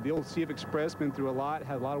 The old Sea of Express, been through a lot,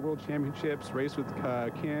 had a lot of world championships, raced with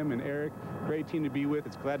Kim and Eric. Great team to be with.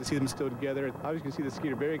 It's glad to see them still together. I was going to see the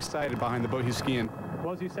skier very excited behind the boat he's skiing.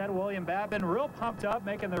 Well, as you said, William Babin real pumped up,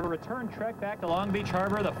 making the return trek back to Long Beach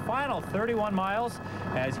Harbor, the final 31 miles,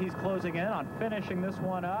 as he's closing in on finishing this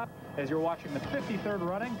one up, as you're watching the 53rd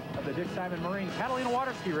running of the Dick Simon Marine Catalina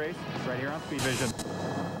Water Ski Race right here on Speed Vision.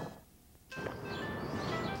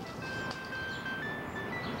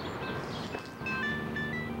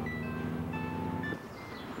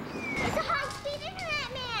 It's a high-speed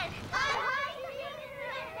internet man! A high-speed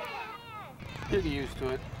internet man! Get used to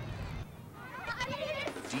it.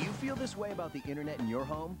 Do you feel this way about the internet in your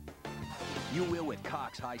home? You will with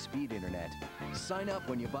Cox High-Speed Internet. Sign up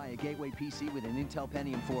when you buy a Gateway PC with an Intel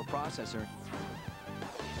Pentium 4 processor.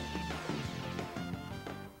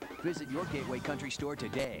 Visit your Gateway Country store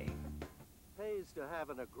today. Pays to have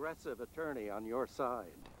an aggressive attorney on your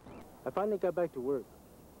side. I finally got back to work.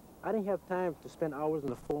 I didn't have time to spend hours on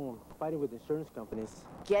the phone fighting with insurance companies.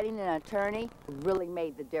 Getting an attorney really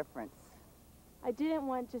made the difference. I didn't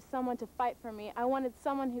want just someone to fight for me. I wanted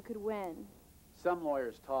someone who could win. Some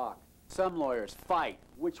lawyers talk. Some lawyers fight.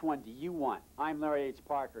 Which one do you want? I'm Larry H.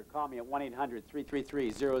 Parker. Call me at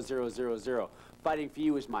 1-800-333-0000. Fighting for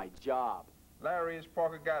you is my job. Larry H.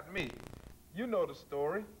 Parker got me. You know the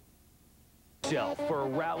story. For a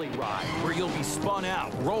rally ride where you'll be spun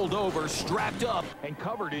out, rolled over, strapped up, and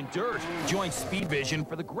covered in dirt. Join Speed Vision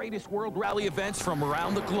for the greatest world rally events from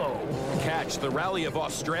around the globe. Catch the Rally of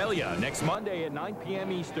Australia next Monday at 9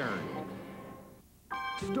 p.m. Eastern.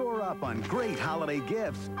 Store up on great holiday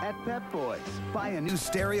gifts at Pep Boys. Buy a new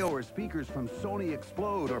stereo or speakers from Sony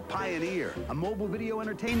Explode or Pioneer, a mobile video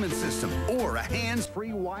entertainment system, or a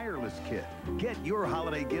hands-free wireless kit. Get your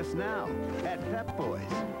holiday gifts now at Pep Boys.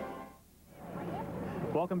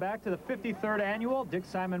 Welcome back to the 53rd annual Dick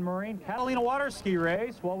Simon Marine Catalina Water Ski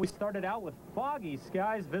Race. Well, we started out with foggy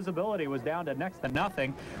skies. Visibility was down to next to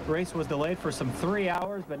nothing. Race was delayed for some 3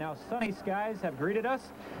 hours, but now sunny skies have greeted us.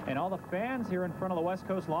 And all the fans here in front of the West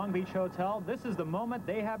Coast Long Beach Hotel, this is the moment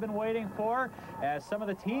they have been waiting for, as some of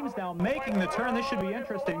the teams now making the turn. This should be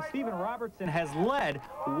interesting. Stephen Robertson has led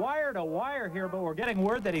wire to wire here, but we're getting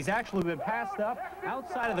word that he's actually been passed up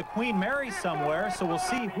outside of the Queen Mary somewhere. So we'll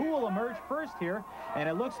see who will emerge first here. and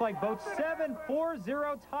it looks like boat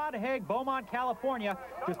 740 Todd Haig, Beaumont, California,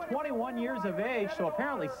 just 21 years of age, so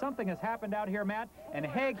apparently something has happened out here, Matt, and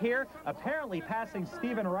Haig here apparently passing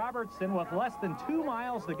Stephen Robertson with less than 2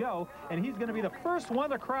 miles to go, and he's going to be the first one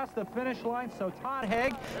to cross the finish line. So Todd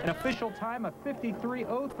Haig, an official time of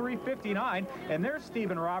 53:03:59, and there's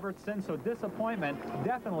Stephen Robertson, so disappointment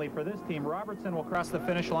definitely for this team. Robertson will cross the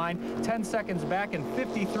finish line 10 seconds back in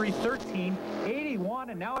 53:13:81,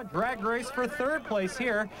 and now a drag race for third place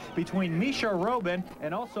here between Misha Robin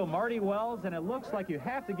and also Marty Wells, and it looks like you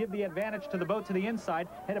have to give the advantage to the boat to the inside,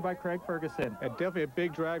 headed by Craig Ferguson. Definitely a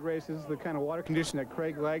big drag race. This is the kind of water condition that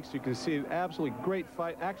Craig likes. You can see an absolutely great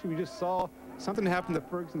fight. Actually, we just saw something happen to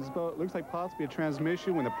Ferguson's boat. It looks like possibly a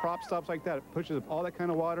transmission. When the prop stops like that, it pushes up all that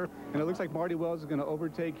kind of water, and it looks like Marty Wells is going to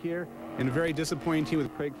overtake here, and a very disappointing team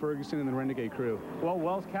with Craig Ferguson and the Renegade crew. Well,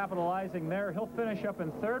 Wells capitalizing there. He'll finish up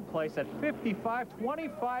in third place at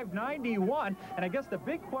 55:25:91, and I guess the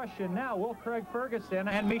big question now, will Craig Ferguson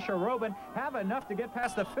and Misha Robin have enough to get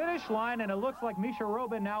past the finish line? And it looks like Misha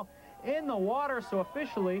Robin now in the water, so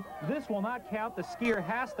officially this will not count. The skier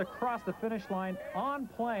has to cross the finish line on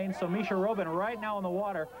plane, so Misha Robin right now in the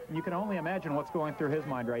water, and you can only imagine what's going through his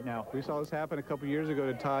mind right now. We saw this happen a couple years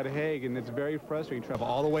ago to Todd Haig, and it's very frustrating. You travel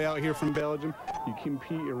all the way out here from Belgium, you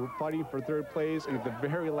compete, you're fighting for third place, and at the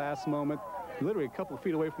very last moment, literally a couple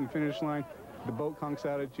feet away from the finish line, the boat conks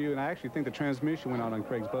out at you, and I actually think the transmission went out on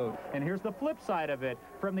Craig's boat. And here's the flip side of it.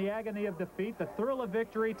 From the agony of defeat, the thrill of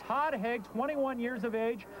victory, Todd Haig, 21 years of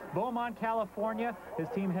age, Beaumont, California. His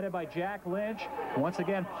team headed by Jack Lynch, once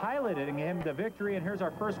again piloting him to victory. And here's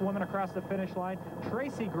our first woman across the finish line,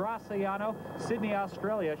 Tracy Graciano, Sydney,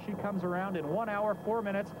 Australia. She comes around in 1 hour, 4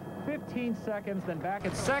 minutes, 15 seconds, then back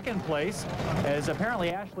in second place, as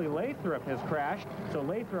apparently Ashley Lathrop has crashed. So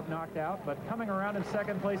Lathrop knocked out, but coming around in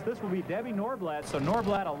second place, this will be Debbie Norblad. So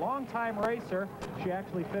Norblad, a longtime racer. She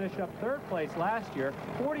actually finished up third place last year.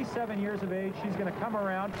 47 years of age. She's going to come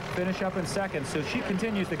around, finish up in second. So she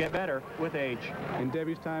continues to get better with age. And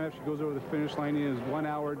Debbie's time, after she goes over the finish line, is 1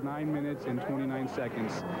 hour, 9 minutes, and 29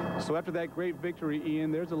 seconds. So after that great victory,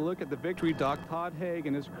 Ian, there's a look at the victory dock. Todd Haig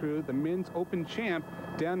and his crew, the men's open champ,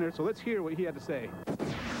 down there. So let's hear what he had to say.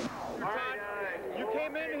 You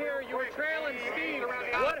came in here, you were trailing Steve.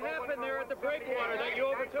 What happened there at the breakwater that you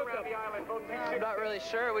overtook him? I'm not really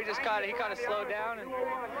sure. He kind of slowed down, and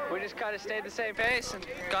we just kind of stayed the same pace and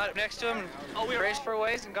got up next to him, raced for a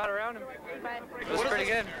ways, and got around him. It was pretty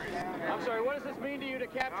good. I'm sorry, what does this mean to you to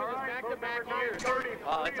capture this back-to-back years?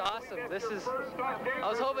 Oh, it's awesome. I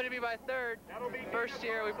was hoping to be my third. First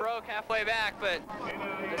year we broke halfway back, but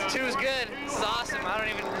this two is good. This is awesome. I'm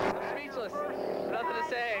speechless. Nothing to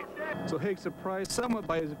say. So Haig surprised somewhat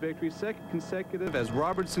by his victory, second consecutive, as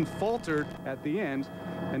Robertson faltered at the end.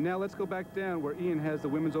 And now let's go back down where Ian has the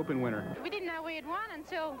women's open winner. We didn't know we had won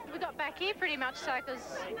until we got back here pretty much, so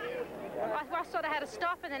because I sort of had a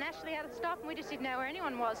stop and then Ashley had a stop and we just didn't know where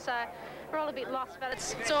anyone was, so we're all a bit lost, but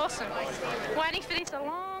it's awesome. Waiting for this a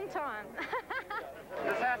long time.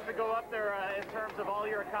 This has to go up there in terms of all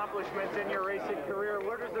your accomplishments in your racing career.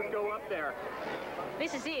 Where does this go up there?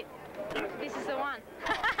 This is it. This is the one.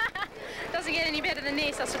 Doesn't get any better than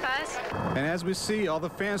this, I suppose. And as we see all the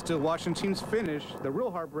fans still watching teams finish, the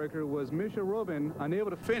real heartbreaker was Misha Robin, unable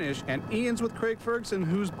to finish, and Ian's with Craig Ferguson,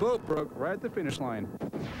 whose boat broke right at the finish line.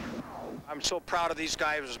 I'm so proud of these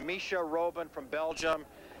guys. It was Misha Robin from Belgium,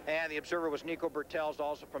 and the observer was Nico Bertels,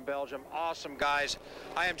 also from Belgium. Awesome guys.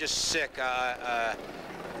 I am just sick.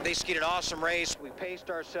 They skied an awesome race. We paced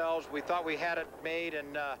ourselves. We thought we had it made,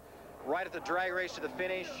 and right at the drag race to the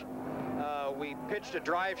finish, we pitched a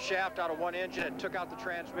drive shaft out of one engine and took out the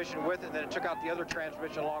transmission with it, and then it took out the other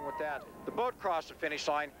transmission along with that. The boat crossed the finish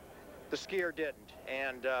line. The skier didn't,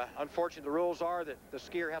 and unfortunately the rules are that the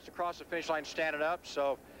skier has to cross the finish line standing up,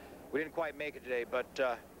 so we didn't quite make it today,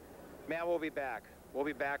 but man, we'll be back. We'll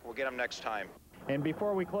be back. We'll get them next time. And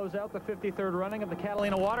before we close out the 53rd running of the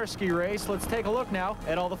Catalina water ski race, let's take a look now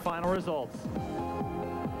at all the final results.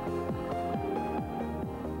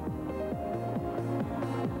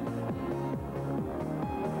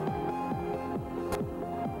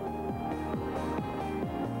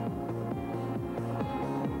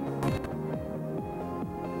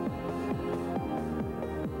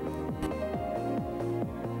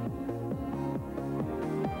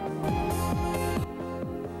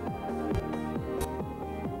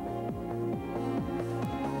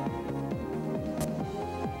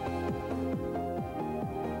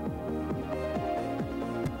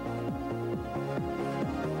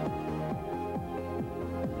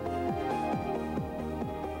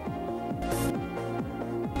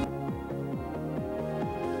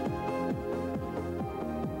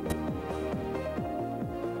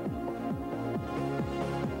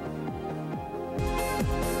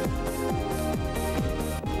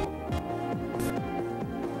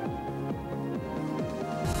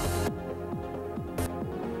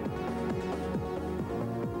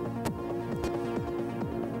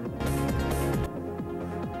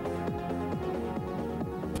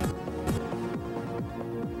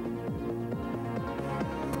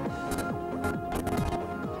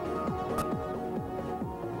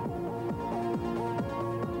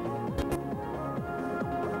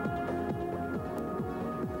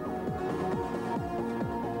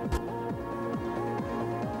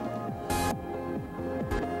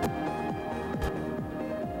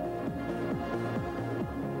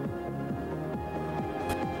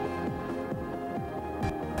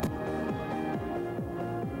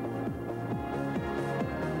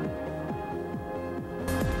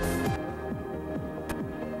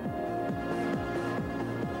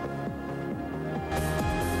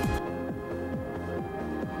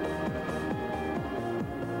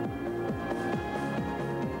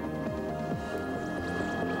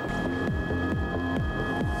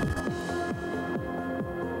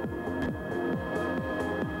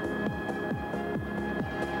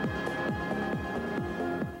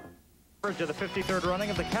 Coverage of the 53rd running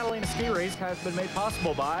of the Catalina Ski Race has been made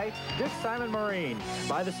possible by Dick Simon Marine,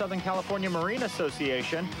 by the Southern California Marine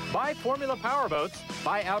Association, by Formula Powerboats,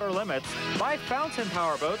 by Outer Limits, by Fountain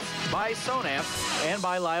Powerboats, by Sonance, and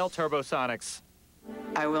by Lyle Turbosonics.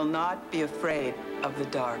 I will not be afraid of the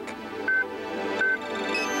dark.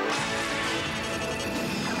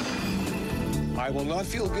 I will not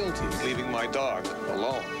feel guilty leaving my dog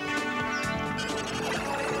alone.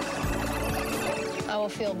 I will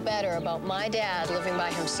feel better about my dad living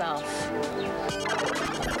by himself.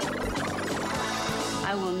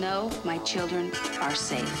 I will know my children are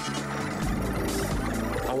safe.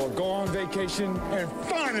 I will go on vacation and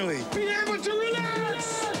finally be able to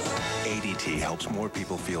relax. ADT helps more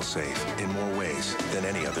people feel safe in more ways than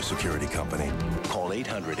any other security company. Call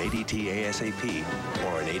 800-ADT-ASAP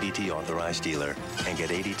or an ADT authorized dealer and get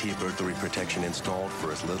ADT burglary protection installed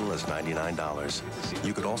for as little as $99.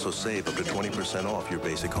 You could also save up to 20% off your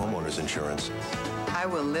basic homeowner's insurance. I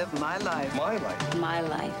will live my life. My life. My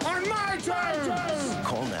life. On my terms!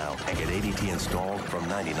 Call now and get ADT installed from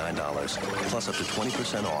 $99, plus up to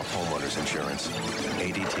 20% off homeowner's insurance.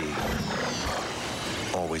 ADT.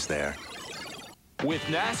 Always there. With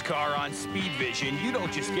NASCAR on Speed Vision, you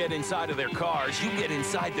don't just get inside of their cars, you get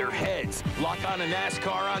inside their heads. Lock on a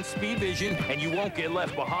NASCAR on Speed Vision, and you won't get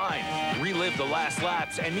left behind. Relive the last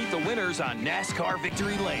laps and meet the winners on NASCAR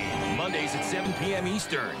Victory Lane, Mondays at 7 p.m.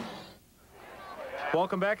 Eastern.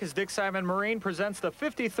 Welcome back as Dick Simon Marine presents the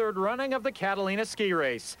 53rd running of the Catalina Ski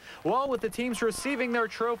Race. Well, with the teams receiving their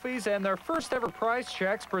trophies and their first ever prize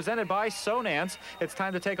checks presented by Sonance, it's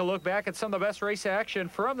time to take a look back at some of the best race action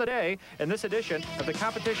from the day in this edition of the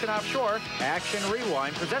Competition Offshore Action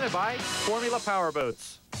Rewind presented by Formula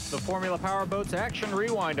Powerboats. The Formula Powerboats Action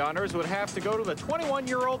Rewind honors would have to go to the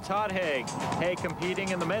 21-year-old Todd Haig. Haig, competing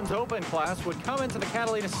in the men's open class, would come into the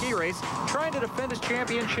Catalina Ski Race trying to defend his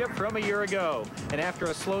championship from a year ago. And after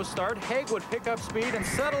a slow start, Haig would pick up speed and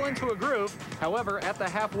settle into a groove. However, at the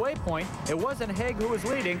halfway point, it wasn't Haig who was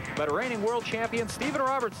leading, but reigning world champion Stephen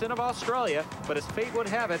Robertson of Australia. But as fate would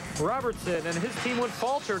have it, Robertson and his team would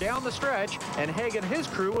falter down the stretch, and Haig and his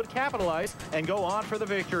crew would capitalize and go on for the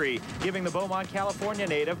victory, giving the Beaumont, California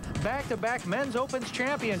native back-to-back men's opens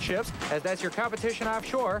championships, as that's your Competition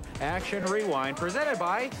Offshore Action Rewind presented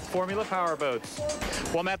by Formula Powerboats.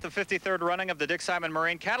 Well, Matt, the 53rd running of the Dick Simon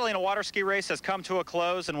Marine Catalina Water Ski Race has come to a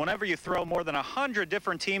close, and whenever you throw more than 100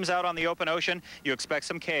 different teams out on the open ocean, you expect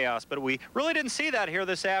some chaos. But we really didn't see that here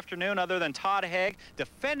this afternoon, other than Todd Haig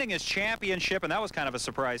defending his championship, and that was kind of a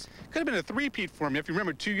surprise. Could have been a three-peat for him. If you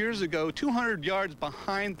remember, 2 years ago, 200 yards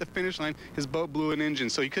behind the finish line, his boat blew an engine,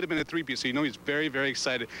 so he could have been a three-peat, so you know he's very, very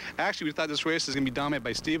excited. Actually, we thought this race was going to be dominated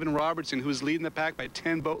by Stephen Robertson, who was leading the pack by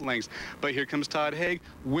 10 boat lengths. But here comes Todd Haig,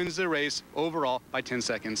 wins the race overall by 10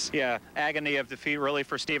 seconds. Yeah, agony of defeat really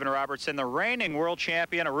for Stephen Robertson, the reigning world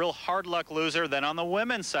champion, a real hard luck loser. Then on the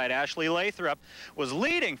women's side, Ashley Lathrop was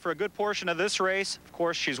leading for a good portion of this race. Of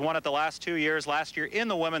course, she's won it the last 2 years, last year in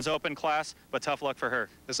the women's open class, but tough luck for her.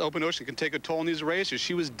 This open ocean can take a toll on these racers.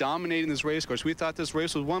 She was dominating this race course. We thought this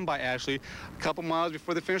race was won by Ashley. A couple miles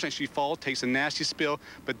before the finish line, she falls, takes a nasty spill,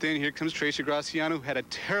 but then here comes Tracy Graciano, who had a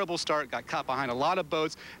terrible start, got caught behind a lot of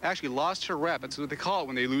boats, actually lost her rep. That's what they call it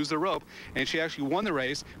when they lose the rope, and she actually won the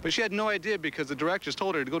race, but she had no idea because the directors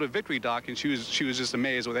told her to go to Victory Dock, and she was just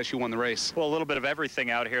amazed that she won the race. Well, a little bit of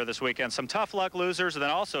everything out here this weekend. Some tough luck losers, and then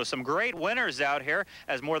also some great winners out here,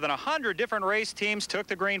 as more than 100 different race teams took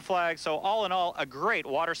the green flag. So all in all, a great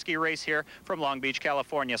water ski race here from Long Beach,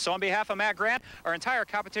 California. So on behalf of Matt Grant, our entire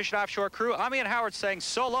Competition Offshore crew, I'm Ian Howard saying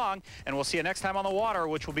so long, and we'll see you next time on the water,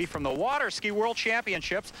 which will be from the Water Ski World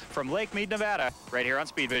Championships from Lake Mead, Nevada, right here on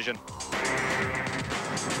Speed Vision.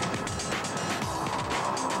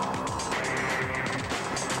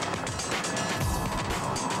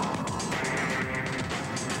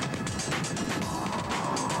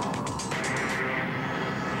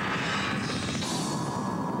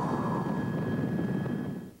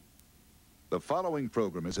 The following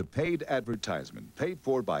program is a paid advertisement paid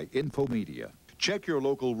for by Infomedia. Check your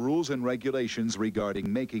local rules and regulations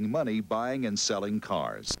regarding making money buying and selling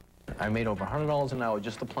cars. I made over $100 an hour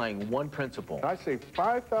just applying one principle. I saved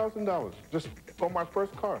 $5,000 just on my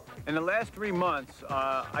first car. In the last 3 months,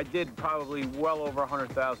 I did probably well over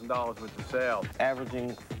 $100,000 worth of sales.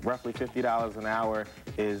 Averaging roughly $50 an hour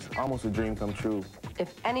is almost a dream come true.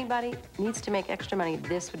 If anybody needs to make extra money,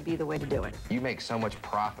 this would be the way to do it. You make so much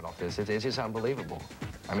profit off this. It's just unbelievable.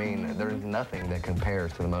 I mean, there's nothing that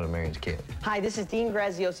compares to the Motor Millions kit. Hi, this is Dean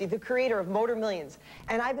Graziosi, the creator of Motor Millions,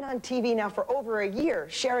 and I've been on TV now for over a year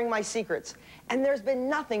sharing my secrets. And there's been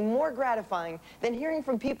nothing more gratifying than hearing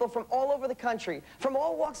from people from all over the country, from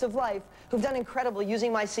all walks of life, who've done incredible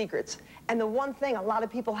using my secrets. And the one thing a lot of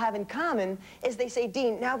people have in common is they say,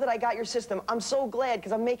 Dean, now that I got your system, I'm so glad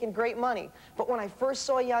because I'm making great money. But when I first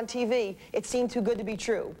saw you on TV, it seemed too good to be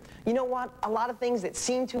true. You know what? A lot of things that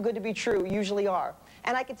seem too good to be true usually are.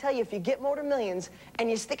 And I can tell you, if you get Motor Millions and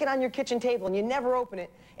you stick it on your kitchen table and you never open it,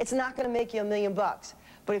 it's not going to make you $1 million.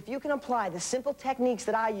 But if you can apply the simple techniques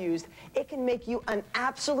that I used, it can make you an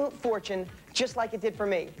absolute fortune, just like it did for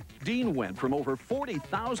me. Dean went from over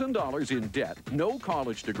 $40,000 in debt, no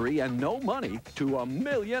college degree, and no money to a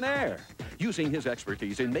millionaire. Using his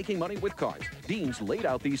expertise in making money with cars, Dean's laid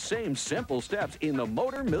out these same simple steps in the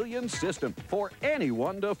Motor Millions system for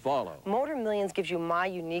anyone to follow. Motor Millions gives you my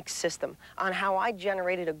unique system on how I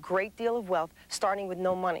generated a great deal of wealth starting with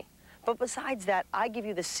no money. But besides that, I give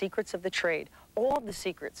you the secrets of the trade, all of the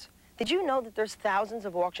secrets. Did you know that there's thousands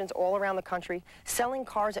of auctions all around the country selling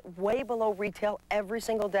cars at way below retail every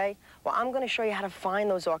single day? Well, I'm going to show you how to find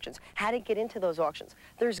those auctions, how to get into those auctions.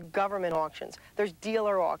 There's government auctions, there's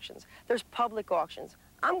dealer auctions, there's public auctions.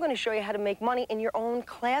 I'm going to show you how to make money in your own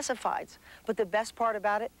classifieds. But the best part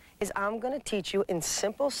about it is I'm going to teach you in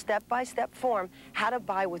simple step-by-step form how to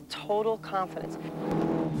buy with total confidence.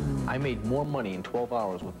 I made more money in 12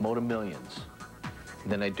 hours with Motor Millions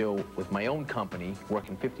than I do with my own company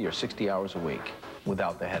working 50 or 60 hours a week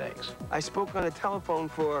without the headaches. I spoke on the telephone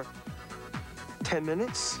for 10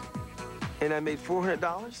 minutes and I made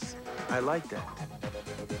 $400. I like that.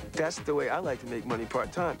 That's the way I like to make money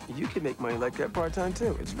part-time. You can make money like that part-time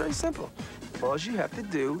too. It's very simple. All you have to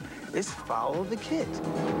do is follow the kit.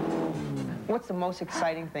 What's the most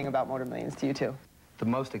exciting thing about Motor Millions to you two? The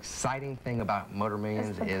most exciting thing about Motor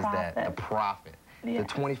Millions is that the profit. Yeah. The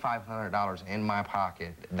 $2,500 in my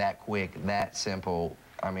pocket, that quick, that simple.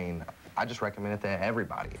 I mean, I just recommend it to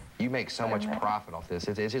everybody. You make so much profit off this.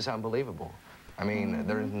 It's just unbelievable. I mean,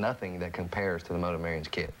 there's nothing that compares to the Motor Millions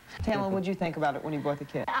kit. Tamla, what'd you think about it when you bought the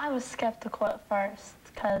kit? I was skeptical at first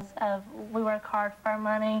because we work hard for our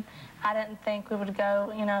money. I didn't think we would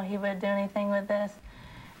go, you know, he would do anything with this.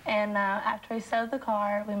 And after he sold the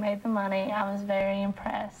car, we made the money. I was very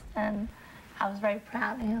impressed, and I was very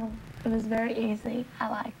proud of him. It was very easy. I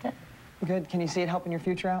liked it. Good. Can you see it helping your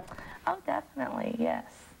future out? Oh, definitely, yes,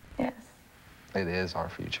 yes. It is our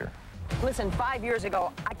future. Listen, 5 years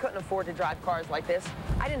ago, I couldn't afford to drive cars like this.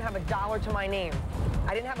 I didn't have $1 to my name.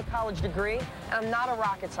 I didn't have a college degree, and I'm not a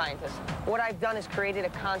rocket scientist. What I've done is created a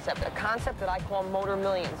concept that I call Motor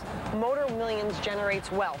Millions. Motor Millions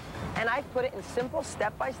generates wealth, and I've put it in simple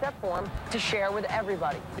step-by-step form to share with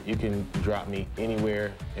everybody. You can drop me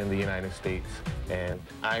anywhere in the United States, and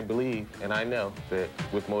I believe and I know that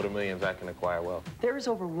with Motor Millions I can acquire wealth. There is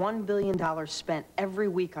over $1 billion spent every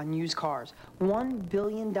week on used cars. $1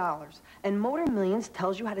 billion. And Motor Millions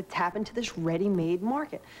tells you how to tap into this ready-made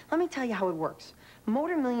market. Let me tell you how it works.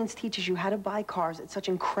 Motor Millions teaches you how to buy cars at such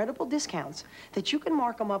incredible discounts that you can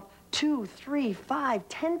mark them up $2,000, $3,000,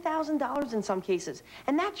 $5,000, $10,000 in some cases.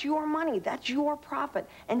 And that's your money, that's your profit,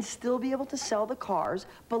 and still be able to sell the cars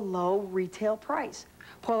below retail price.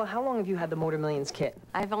 Paula, how long have you had the Motor Millions kit?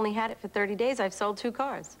 I've only had it for 30 days. I've sold 2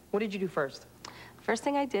 cars. What did you do first? First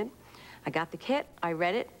thing I did, I got the kit, I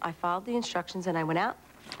read it, I followed the instructions, and I went out,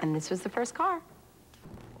 and this was the first car.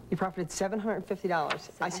 You profited $750.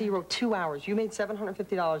 I see you wrote 2 hours. You made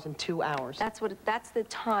 $750 in 2 hours. That's the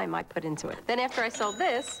time I put into it. Then after I sold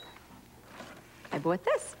this, I bought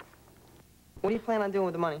this. What do you plan on doing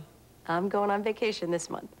with the money? I'm going on vacation this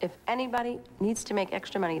month. If anybody needs to make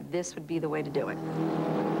extra money, this would be the way to do it.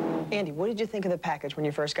 Andy, what did you think of the package when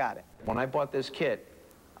you first got it? When I bought this kit,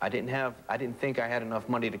 I didn't think I had enough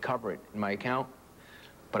money to cover it in my account,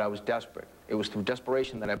 but I was desperate. It was through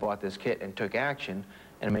desperation that I bought this kit and took action,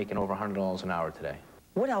 and I'm making over $100 an hour today.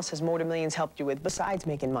 What else has Motor Millions helped you with besides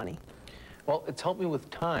making money? Well, it's helped me with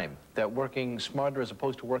time, that working smarter as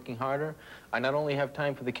opposed to working harder. I not only have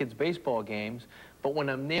time for the kids' baseball games, but when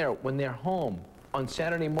I'm there, when they're home, on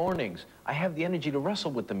Saturday mornings, I have the energy to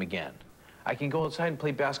wrestle with them again. I can go outside and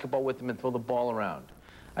play basketball with them and throw the ball around.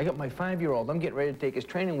 I got my 5-year-old, I'm getting ready to take his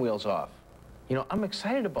training wheels off. You know, I'm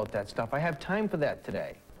excited about that stuff. I have time for that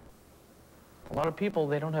today. A lot of people,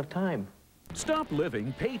 they don't have time. Stop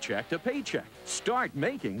living paycheck to paycheck. Start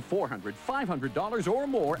making $400, $500 or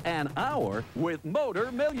more an hour with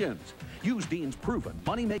Motor Millions. Use Dean's proven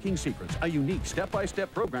money-making secrets, a unique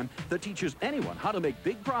step-by-step program that teaches anyone how to make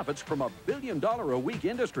big profits from $1 billion-a-week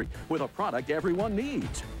industry with a product everyone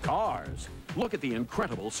needs, cars. Look at the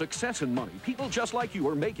incredible success and money people just like you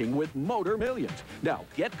are making with Motor Millions. Now,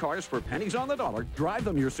 get cars for pennies on the dollar, drive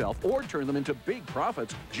them yourself, or turn them into big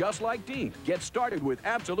profits just like Dean. Get started with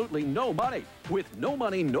absolutely no money. With no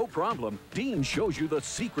money, no problem, Dean shows you the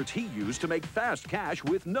secrets he used to make fast cash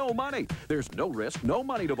with no money. There's no risk, no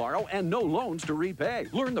money to borrow, and no loans to repay.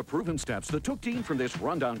 Learn the proven steps that took Dean from this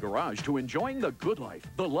rundown garage to enjoying the good life,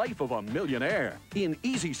 the life of a millionaire. In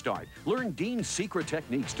Easy Start, learn Dean's secret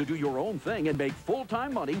techniques to do your own thing and make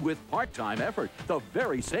full-time money with part-time effort the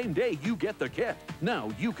very same day you get the kit. Now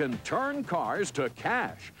you can turn cars to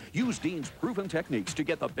cash. Use Dean's proven techniques to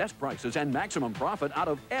get the best prices and maximum profit out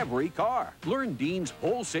of every car. Learn Dean's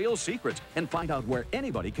wholesale secrets and find out where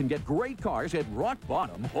anybody can get great cars at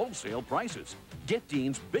rock-bottom wholesale prices. Get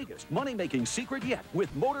Dean's biggest money-making secret yet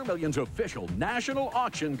with Motor Millions' official national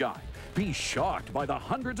auction guide. Be shocked by the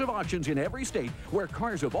hundreds of auctions in every state where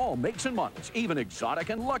cars of all makes and models, even exotic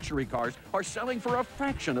and luxury cars, are selling for a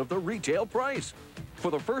fraction of the retail price. For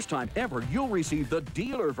the first time ever, you'll receive the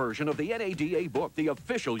dealer version of the NADA book, the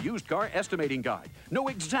official used car estimating guide. Know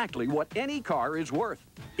exactly what any car is worth.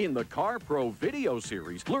 In the Car Pro video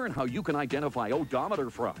series, learn how you can identify odometer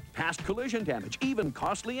fraud, past collision damage, even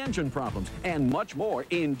costly engine problems, and much more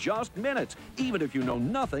in just minutes, even if you know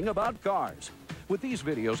nothing about cars. With these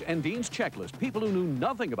videos and Dean's checklist, people who knew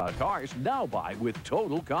nothing about cars now buy with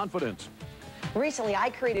total confidence. Recently,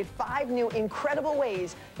 I created 5 new incredible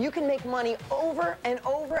ways you can make money over and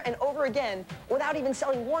over and over again without even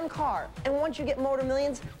selling one car. And once you get Motor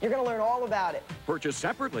Millions, you're going to learn all about it. Purchased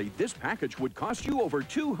separately, this package would cost you over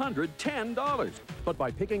 $210. But by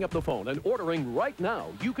picking up the phone and ordering right now,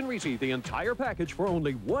 you can receive the entire package for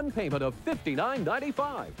only one payment of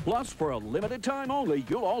 $59.95. Plus, for a limited time only,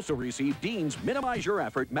 you'll also receive Dean's Minimize Your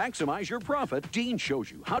Effort, Maximize Your Profit. Dean shows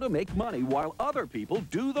you how to make money while other people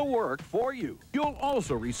do the work for you. You'll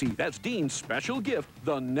also receive, as Dean's special gift,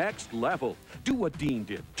 the next level. Do what Dean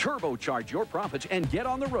did. Turbocharge your profits and get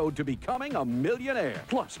on the road to becoming a millionaire.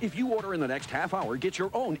 Plus, if you order in the next half hour, get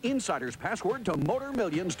your own insider's password to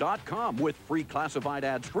MotorMillions.com with free classified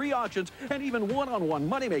ads, free auctions, and even one-on-one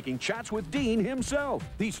money-making chats with Dean himself.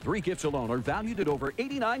 These 3 gifts alone are valued at over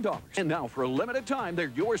 $89. And now, for a limited time,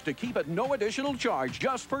 they're yours to keep at no additional charge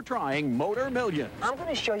just for trying Motor Millions. I'm going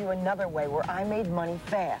to show you another way where I made money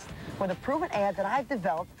fast with a proven ad that I've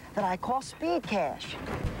developed that I call Speed Cash.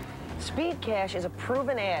 Speed Cash is a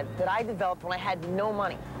proven ad that I developed when I had no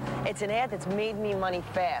money. It's an ad that's made me money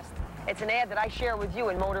fast. It's an ad that I share with you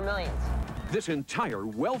in Motor Millions. This entire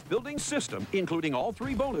wealth-building system, including all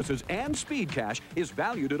 3 bonuses and Speed Cash, is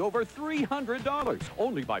valued at over $300.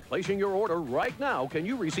 Only by placing your order right now can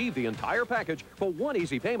you receive the entire package for one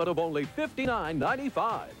easy payment of only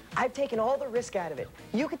 $59.95. I've taken all the risk out of it.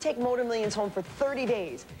 You could take Motor Millions home for 30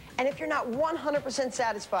 days. And if you're not 100%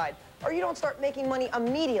 satisfied, or you don't start making money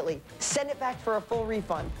immediately, send it back for a full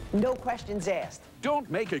refund. No questions asked.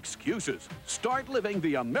 Don't make excuses. Start living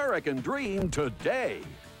the American dream today.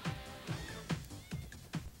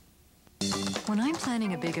 When I'm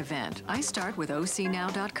planning a big event, I start with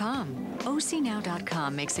OCNow.com.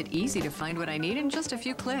 OCNow.com makes it easy to find what I need in just a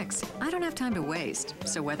few clicks. I don't have time to waste,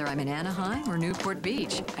 so whether I'm in Anaheim or Newport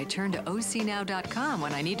Beach, I turn to OCNow.com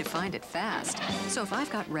when I need to find it fast. So if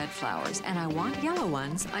I've got red flowers and I want yellow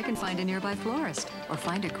ones, I can find a nearby florist or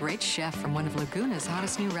find a great chef from one of Laguna's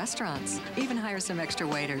hottest new restaurants. Even hire some extra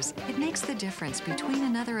waiters. It makes the difference between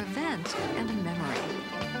another event and a memory.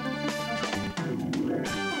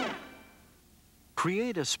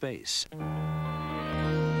 Create a space.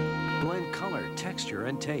 Blend color, texture,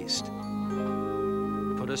 and taste.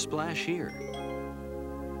 Put a splash here.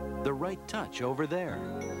 The right touch over there.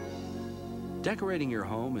 Decorating your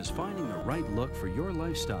home is finding the right look for your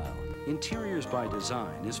lifestyle. Interiors by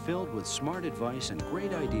Design is filled with smart advice and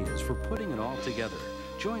great ideas for putting it all together.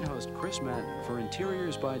 Join host Chris Madden for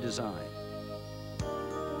Interiors by Design.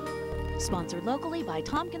 Sponsored locally by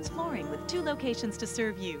Tompkins Flooring with 2 locations to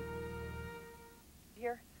serve you.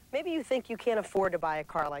 Maybe you think you can't afford to buy a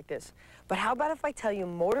car like this, but how about if I tell you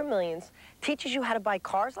Motor Millions teaches you how to buy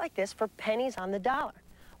cars like this for pennies on the dollar?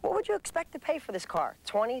 What would you expect to pay for this car?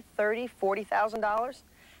 $20,000, $30,000, $40,000?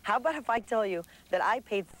 How about if I tell you that I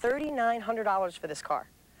paid $3,900 for this car?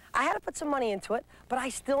 I had to put some money into it, but I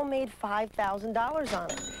still made $5,000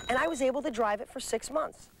 on it, and I was able to drive it for 6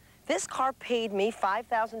 months. This car paid me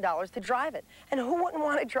 $5,000 to drive it, and who wouldn't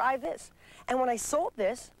want to drive this? And when I sold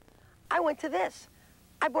this, I went to this.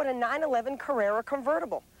 I bought a 911 Carrera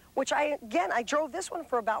convertible, which I drove this one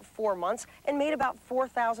for about 4 months and made about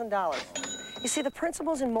 $4,000. You see, the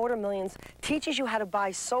principles in Motor Millions teaches you how to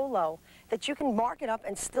buy so low that you can mark it up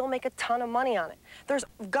and still make a ton of money on it. There's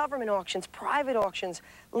government auctions, private auctions,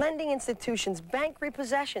 lending institutions, bank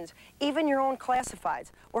repossessions, even your own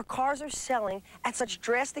classifieds, where cars are selling at such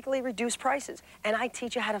drastically reduced prices. And I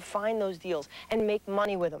teach you how to find those deals and make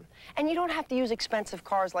money with them. And you don't have to use expensive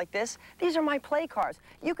cars like this. These are my play cars.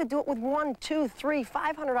 You could do it with $1, $2, $3,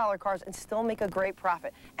 $500 cars and still make a great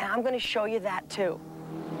profit. And I'm going to show you that too.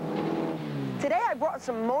 Today I brought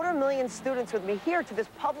some Motor Millions students with me here to this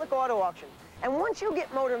public auto auction. And once you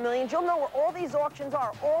get Motor Millions, you'll know where all these auctions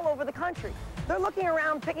are all over the country. They're looking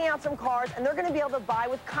around, picking out some cars, and they're going to be able to buy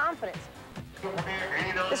with confidence.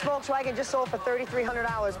 This Volkswagen just sold for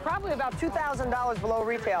 $3,300, probably about $2,000 below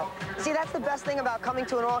retail. See, that's the best thing about coming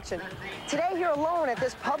to an auction. Today here alone at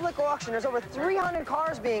this public auction, there's over 300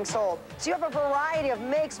 cars being sold. So you have a variety of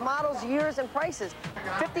makes, models, years, and prices.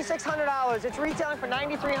 $5,600, it's retailing for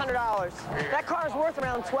 $9,300. That car is worth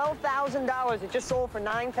around $12,000. It just sold for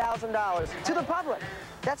 $9,000 to the public.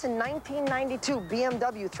 That's a 1992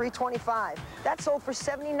 BMW 325. That sold for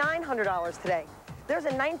 $7,900 today. There's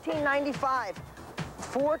a 1995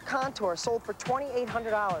 Ford Contour sold for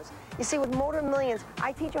 $2,800. You see, with Motor Millions,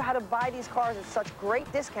 I teach you how to buy these cars at such great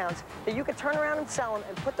discounts that you can turn around and sell them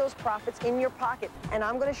and put those profits in your pocket. And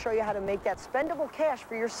I'm going to show you how to make that spendable cash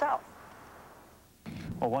for yourself.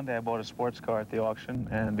 Well, one day I bought a sports car at the auction,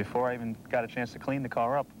 and before I even got a chance to clean the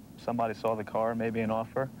car up, somebody saw the car, made me an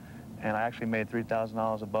offer, and I actually made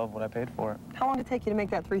 $3,000 above what I paid for it. How long did it take you to make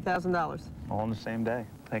that $3,000? All on the same day.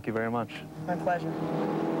 Thank you very much. My pleasure.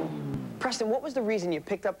 Preston, what was the reason you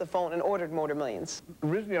picked up the phone and ordered Motor Millions?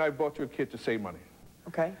 Originally, I bought you a kit to save money.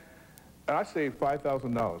 Okay. And I saved $5,000,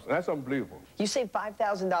 and that's unbelievable. You saved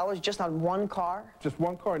 $5,000 just on one car? Just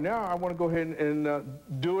one car. Now I want to go ahead and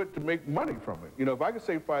do it to make money from it. You know, if I could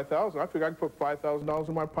save $5,000, I figure I could put $5,000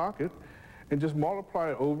 in my pocket and just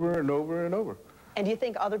multiply it over and over and over. And do you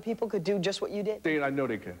think other people could do just what you did? I know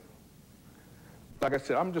they can. Like I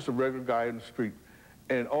said, I'm just a regular guy in the street,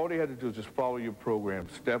 and all they had to do is just follow your program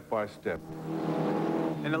step by step.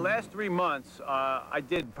 In the last 3 months, I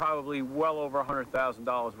did probably well over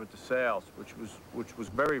 $100,000 worth of sales, which was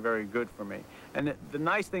very, very good for me. And the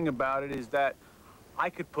nice thing about it is that I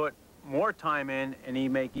could put more time in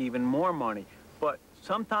and make even more money. But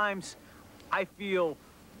sometimes I feel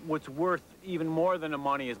what's worth even more than the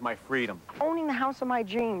money is my freedom. Owning the house of my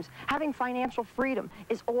dreams, having financial freedom,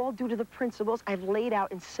 is all due to the principles I've laid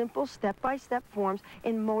out in simple step-by-step forms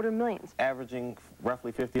in Motor Millions. Averaging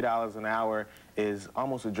roughly $50 an hour is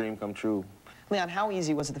almost a dream come true. Leon, how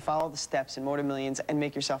easy was it to follow the steps in Motor Millions and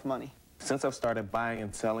make yourself money? Since I've started buying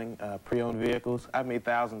and selling pre-owned vehicles, I've made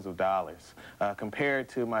thousands of dollars. Compared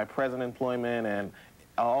to my present employment and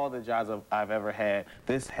all the jobs I've ever had,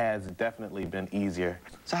 this has definitely been easier.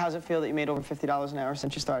 So how's it feel that you made over $50 an hour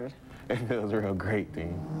since you started? It feels real great,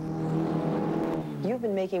 Dean. You've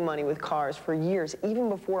been making money with cars for years, even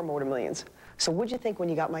before Motor Millions. So what'd you think when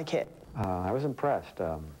you got my kit? I was impressed.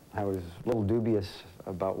 I was a little dubious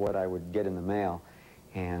about what I would get in the mail,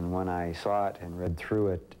 and when I saw it and read through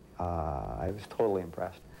it, I was totally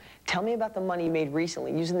impressed. Tell me about the money you made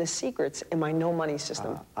recently using the secrets in my no money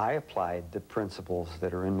system. I applied the principles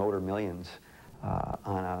that are in Motor Millions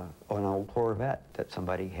on an old Corvette that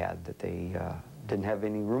somebody had that they didn't have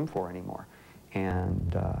any room for anymore,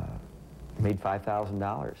 and made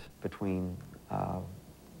 $5,000 between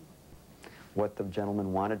what the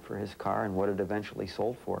gentleman wanted for his car and what it eventually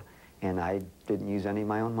sold for, and I didn't use any of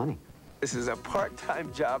my own money. This is a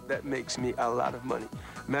part-time job that makes me a lot of money.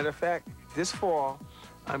 Matter of fact, this fall,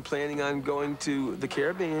 I'm planning on going to the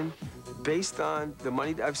Caribbean based on the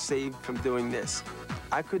money that I've saved from doing this.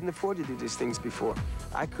 I couldn't afford to do these things before.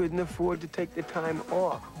 I couldn't afford to take the time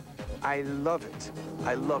off. I love it.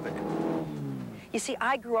 I love it. You see,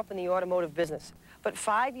 I grew up in the automotive business, but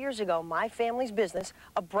 5 years ago, my family's business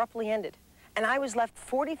abruptly ended, and I was left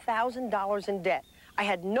 $40,000 in debt. I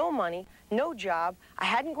had no money, no job, I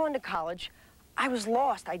hadn't gone to college. I was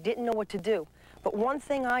lost. I didn't know what to do. But one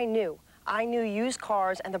thing I knew used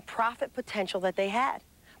cars and the profit potential that they had.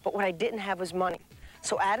 But what I didn't have was money.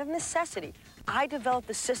 So out of necessity, I developed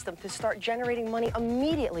a system to start generating money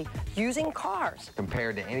immediately using cars.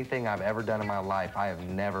 Compared to anything I've ever done in my life, I have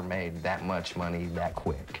never made that much money that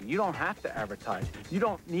quick. You don't have to advertise. You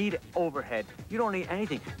don't need overhead. You don't need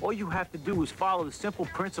anything. All you have to do is follow the simple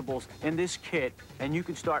principles in this kit, and you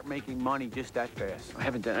can start making money just that fast. I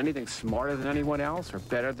haven't done anything smarter than anyone else, or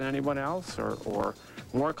better than anyone else, or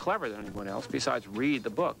more clever than anyone else, besides read the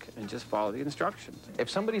book and just follow the instructions. If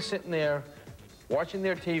somebody's sitting there watching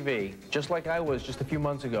their TV, just like I was just a few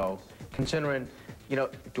months ago, considering, you know,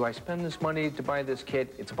 do I spend this money to buy this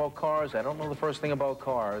kit? It's about cars. I don't know the first thing about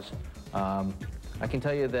cars. I can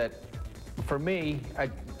tell you that for me,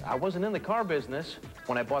 I wasn't in the car business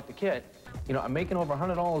when I bought the kit. You know, I'm making over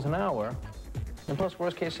 $100 an hour, and plus,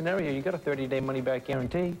 worst case scenario, you got a 30-day money-back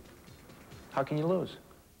guarantee. How can you lose?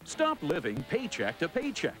 Stop living paycheck to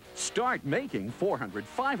paycheck. Start making $400,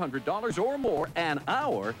 $500 or more an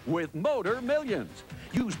hour with Motor Millions.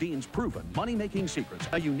 Use Dean's proven money-making secrets,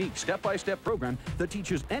 a unique step-by-step program that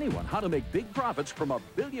teaches anyone how to make big profits from a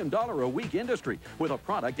billion-dollar-a-week industry with a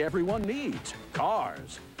product everyone needs,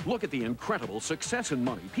 cars. Look at the incredible success and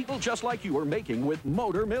money people just like you are making with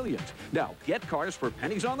Motor Millions. Now, get cars for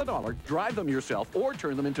pennies on the dollar, drive them yourself, or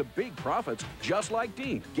turn them into big profits just like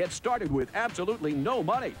Dean. Get started with absolutely no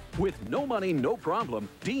money. With no money, no problem,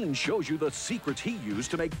 Dean shows you the secrets he used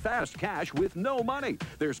to make fast cash with no money.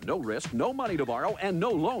 There's no risk, no money to borrow, and no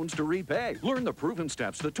loans to repay. Learn the proven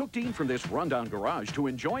steps that took Dean from this rundown garage to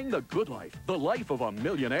enjoying the good life, the life of a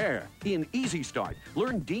millionaire. In Easy Start,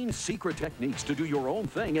 learn Dean's secret techniques to do your own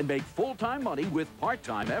thing and make full-time money with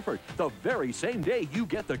part-time effort the very same day you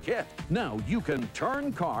get the kit. Now you can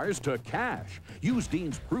turn cars to cash. Use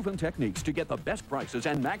Dean's proven techniques to get the best prices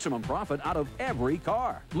and maximum profit out of every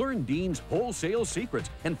car. Learn Dean's wholesale secrets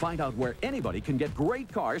and find out where anybody can get great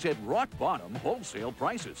cars at rock-bottom wholesale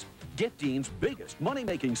prices. Get Dean's biggest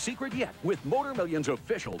money-making secret yet with Motor Millions'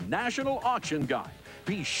 official national auction guide.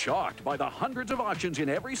 Be shocked by the hundreds of auctions in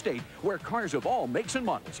every state where cars of all makes and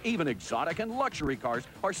models, even exotic and luxury cars,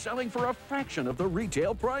 are selling for a fraction of the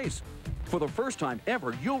retail price. For the first time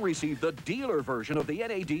ever, you'll receive the dealer version of the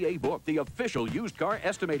NADA book, the official used car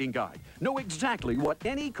estimating guide. Know exactly what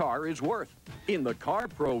any car is worth. In the Car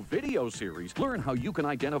Pro video series, learn how you can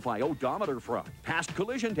identify odometer fraud, past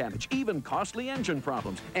collision damage, even costly engine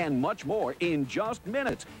problems, and much more in just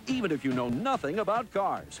minutes, even if you know nothing about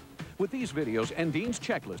cars. With these videos and Dean's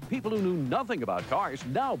checklist, people who knew nothing about cars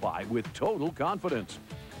now buy with total confidence.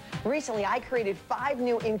 Recently, I created 5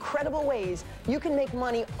 new incredible ways you can make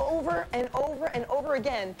money over and over and over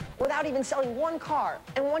again without even selling one car.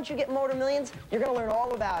 And once you get Motor Millions, you're going to learn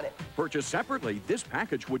all about it. Purchased separately, this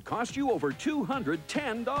package would cost you over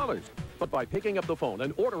 $210. But by picking up the phone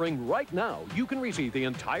and ordering right now, you can receive the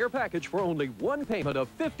entire package for only one payment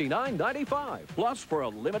of $59.95. Plus, for a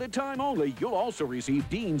limited time only, you'll also receive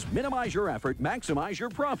Dean's Minimize Your Effort, Maximize Your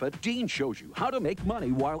Profit. Dean shows you how to make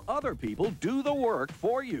money while other people do the work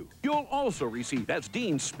for you. You'll also receive, as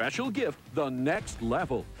Dean's special gift, the next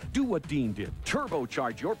level. Do what Dean did.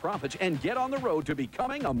 Turbocharge your profits and get on the road to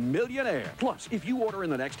becoming a millionaire. Plus, if you order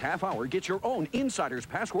in the next half hour, get your own insider's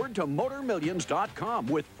password to MotorMillions.com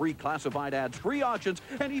with free classified ads, free auctions,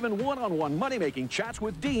 and even one-on-one money-making chats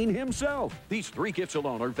with Dean himself. These 3 gifts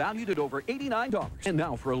alone are valued at over $89. And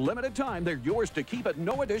now, for a limited time, they're yours to keep at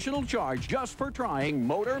no additional charge just for trying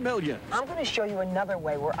Motor Millions. I'm going to show you another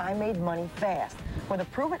way where I made money fast with a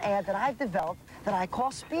proven ad that I've developed that I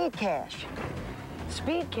call Speed Cash.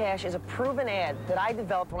 Speed Cash is a proven ad that I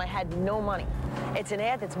developed when I had no money. It's an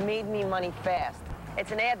ad that's made me money fast.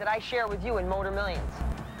 It's an ad that I share with you in Motor Millions.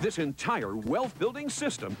 This entire wealth-building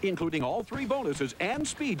system, including all 3 bonuses and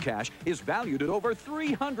Speed Cash, is valued at over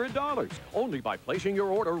 $300. Only by placing your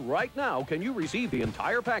order right now can you receive the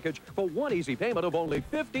entire package for one easy payment of only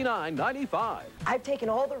 $59.95. I've taken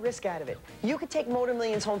all the risk out of it. You could take Motor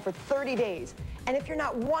Millions home for 30 days. And if you're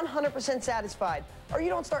not 100% satisfied, or you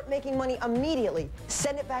don't start making money immediately,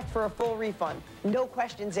 send it back for a full refund. No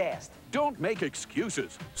questions asked. Don't make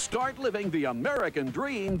excuses. Start living the American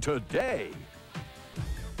dream today.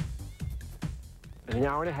 In an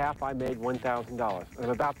hour and a half, I made $1,000. I'm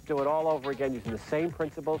about to do it all over again using the same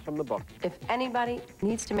principles from the book. If anybody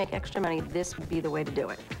needs to make extra money, this would be the way to do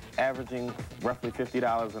it. Averaging roughly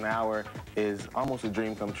 $50 an hour is almost a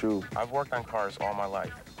dream come true. I've worked on cars all my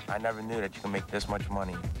life. I never knew that you can make this much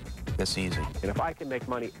money this easy. And if I can make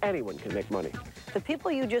money, anyone can make money. The people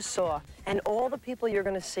you just saw and all the people you're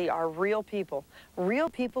going to see are real people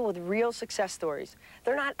with real success stories.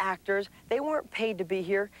 They're not actors. They weren't paid to be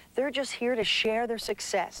here. They're just here to share their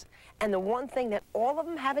success. And the one thing that all of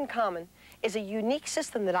them have in common is a unique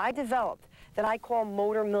system that I developed that I call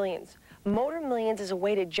Motor Millions. Motor Millions is a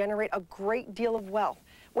way to generate a great deal of wealth,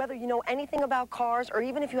 whether you know anything about cars or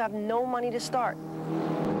even if you have no money to start.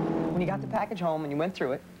 When you got the package home and you went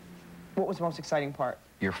through it, what was the most exciting part?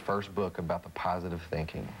 Your first book about the positive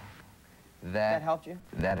thinking. That helped you?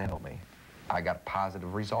 That helped me. I got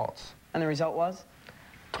positive results. And the result was?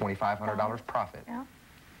 $2,500 profit. Yeah.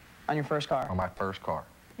 On your first car? On my first car.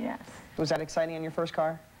 Yes. Was that exciting on your first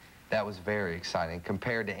car? That was very exciting.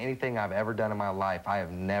 Compared to anything I've ever done in my life, I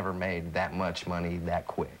have never made that much money that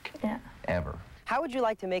quick. Yeah. Ever. How would you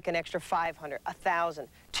like to make an extra $500, $1,000,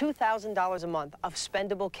 $2,000 a month of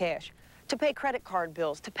spendable cash? to pay credit card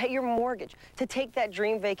bills, to pay your mortgage, to take that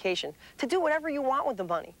dream vacation, to do whatever you want with the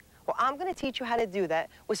money. Well, I'm going to teach you how to do that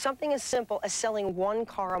with something as simple as selling one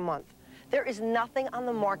car a month. There is nothing on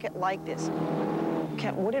the market like this.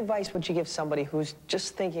 Kent, what advice would you give somebody who's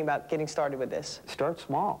just thinking about getting started with this? Start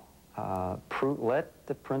small. Let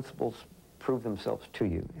the principles prove themselves to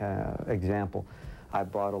you. Example, I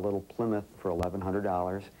bought a little Plymouth for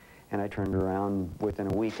 $1,100, and I turned around within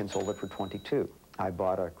a week and sold it for $22. I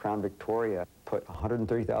bought a Crown Victoria, put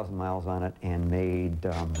 130,000 miles on it, and made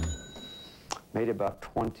about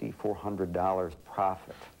 $2,400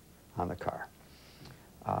 profit on the car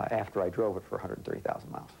after I drove it for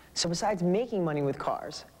 130,000 miles. So besides making money with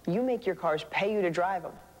cars, you make your cars pay you to drive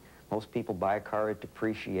them. Most people buy a car, it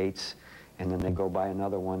depreciates, and then they go buy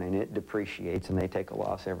another one and it depreciates and they take a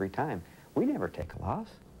loss every time. We never take a loss.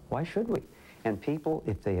 Why should we? And people,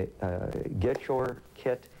 if they get your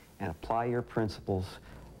kit and apply your principles,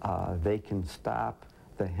 they can stop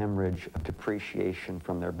the hemorrhage of depreciation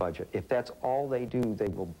from their budget. If that's all they do,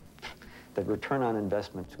 the return on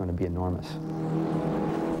investment is going to be enormous.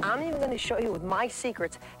 I'm even going to show you with my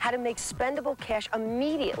secrets how to make spendable cash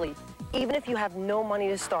immediately, even if you have no money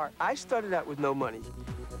to start. I started out with no money,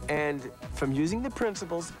 and from using the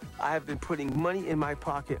principles, I have been putting money in my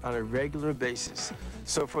pocket on a regular basis.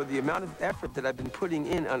 So for the amount of effort that I've been putting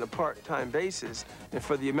in on a part-time basis, and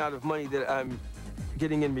for the amount of money that I'm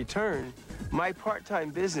getting in return, my part-time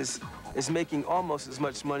business is making almost as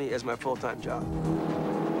much money as my full-time job.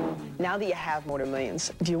 Now that you have Motor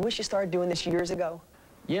Millions, do you wish you started doing this years ago?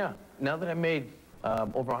 Yeah, now that I made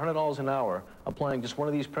over $100 an hour applying just one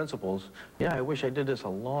of these principles, yeah, I wish I did this a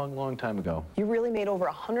long, long time ago. You really made over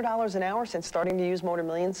 $100 an hour since starting to use Motor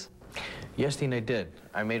Millions? Yes, Dean, I did.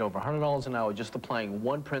 I made over $100 an hour just applying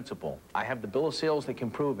one principle. I have the bill of sales that can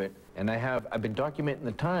prove it, and I've been documenting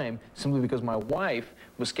the time simply because my wife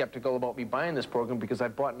was skeptical about me buying this program because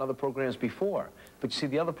I'd bought in other programs before. But you see,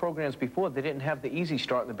 the other programs before, they didn't have the easy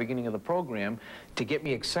start in the beginning of the program to get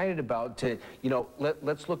me excited about, to, you know,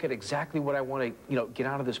 let's look at exactly what I want to, you know, get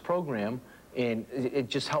out of this program, and it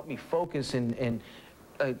just helped me focus, and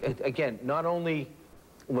again, not only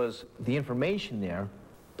was the information there,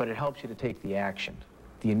 but it helps you to take the action,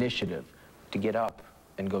 the initiative, to get up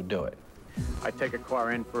and go do it. I take a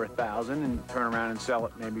car in for $1,000 and turn around and sell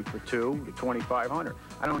it maybe for $2,500.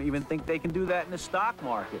 I don't even think they can do that in the stock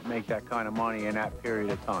market, make that kind of money in that period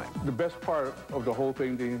of time. The best part of the whole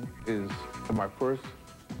thing, Dean, is in my first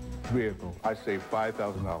vehicle, I saved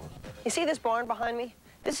 $5,000. You see this barn behind me?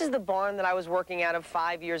 This is the barn that I was working out of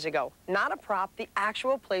 5 years ago. Not a prop, the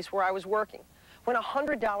actual place where I was working. When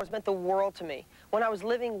 $100 meant the world to me, when I was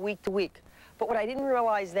living week to week. But what I didn't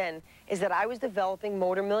realize then is that I was developing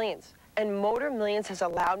Motor Millions. And Motor Millions has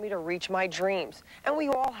allowed me to reach my dreams. And we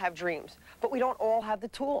all have dreams, but we don't all have the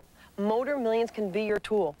tool. Motor Millions can be your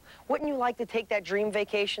tool. Wouldn't you like to take that dream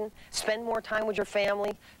vacation, spend more time with your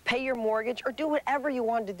family, pay your mortgage, or do whatever you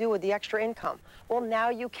wanted to do with the extra income? Well, now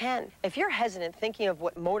you can. If you're hesitant thinking of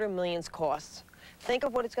what Motor Millions costs, think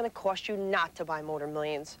of what it's going to cost you not to buy Motor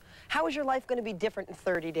Millions. How is your life going to be different in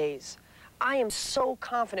 30 days? I am so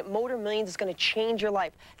confident Motor Millions is going to change your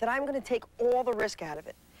life that I'm going to take all the risk out of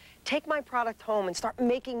it. Take my product home and start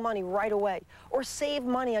making money right away, or save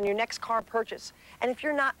money on your next car purchase. And if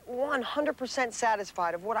you're not 100%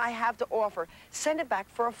 satisfied of what I have to offer, send it back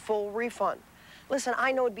for a full refund. Listen,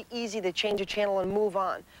 I know it'd be easy to change a channel and move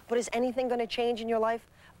on, but is anything going to change in your life?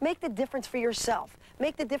 Make the difference for yourself.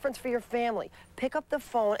 Make the difference for your family. Pick up the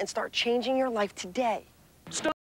phone and start changing your life today.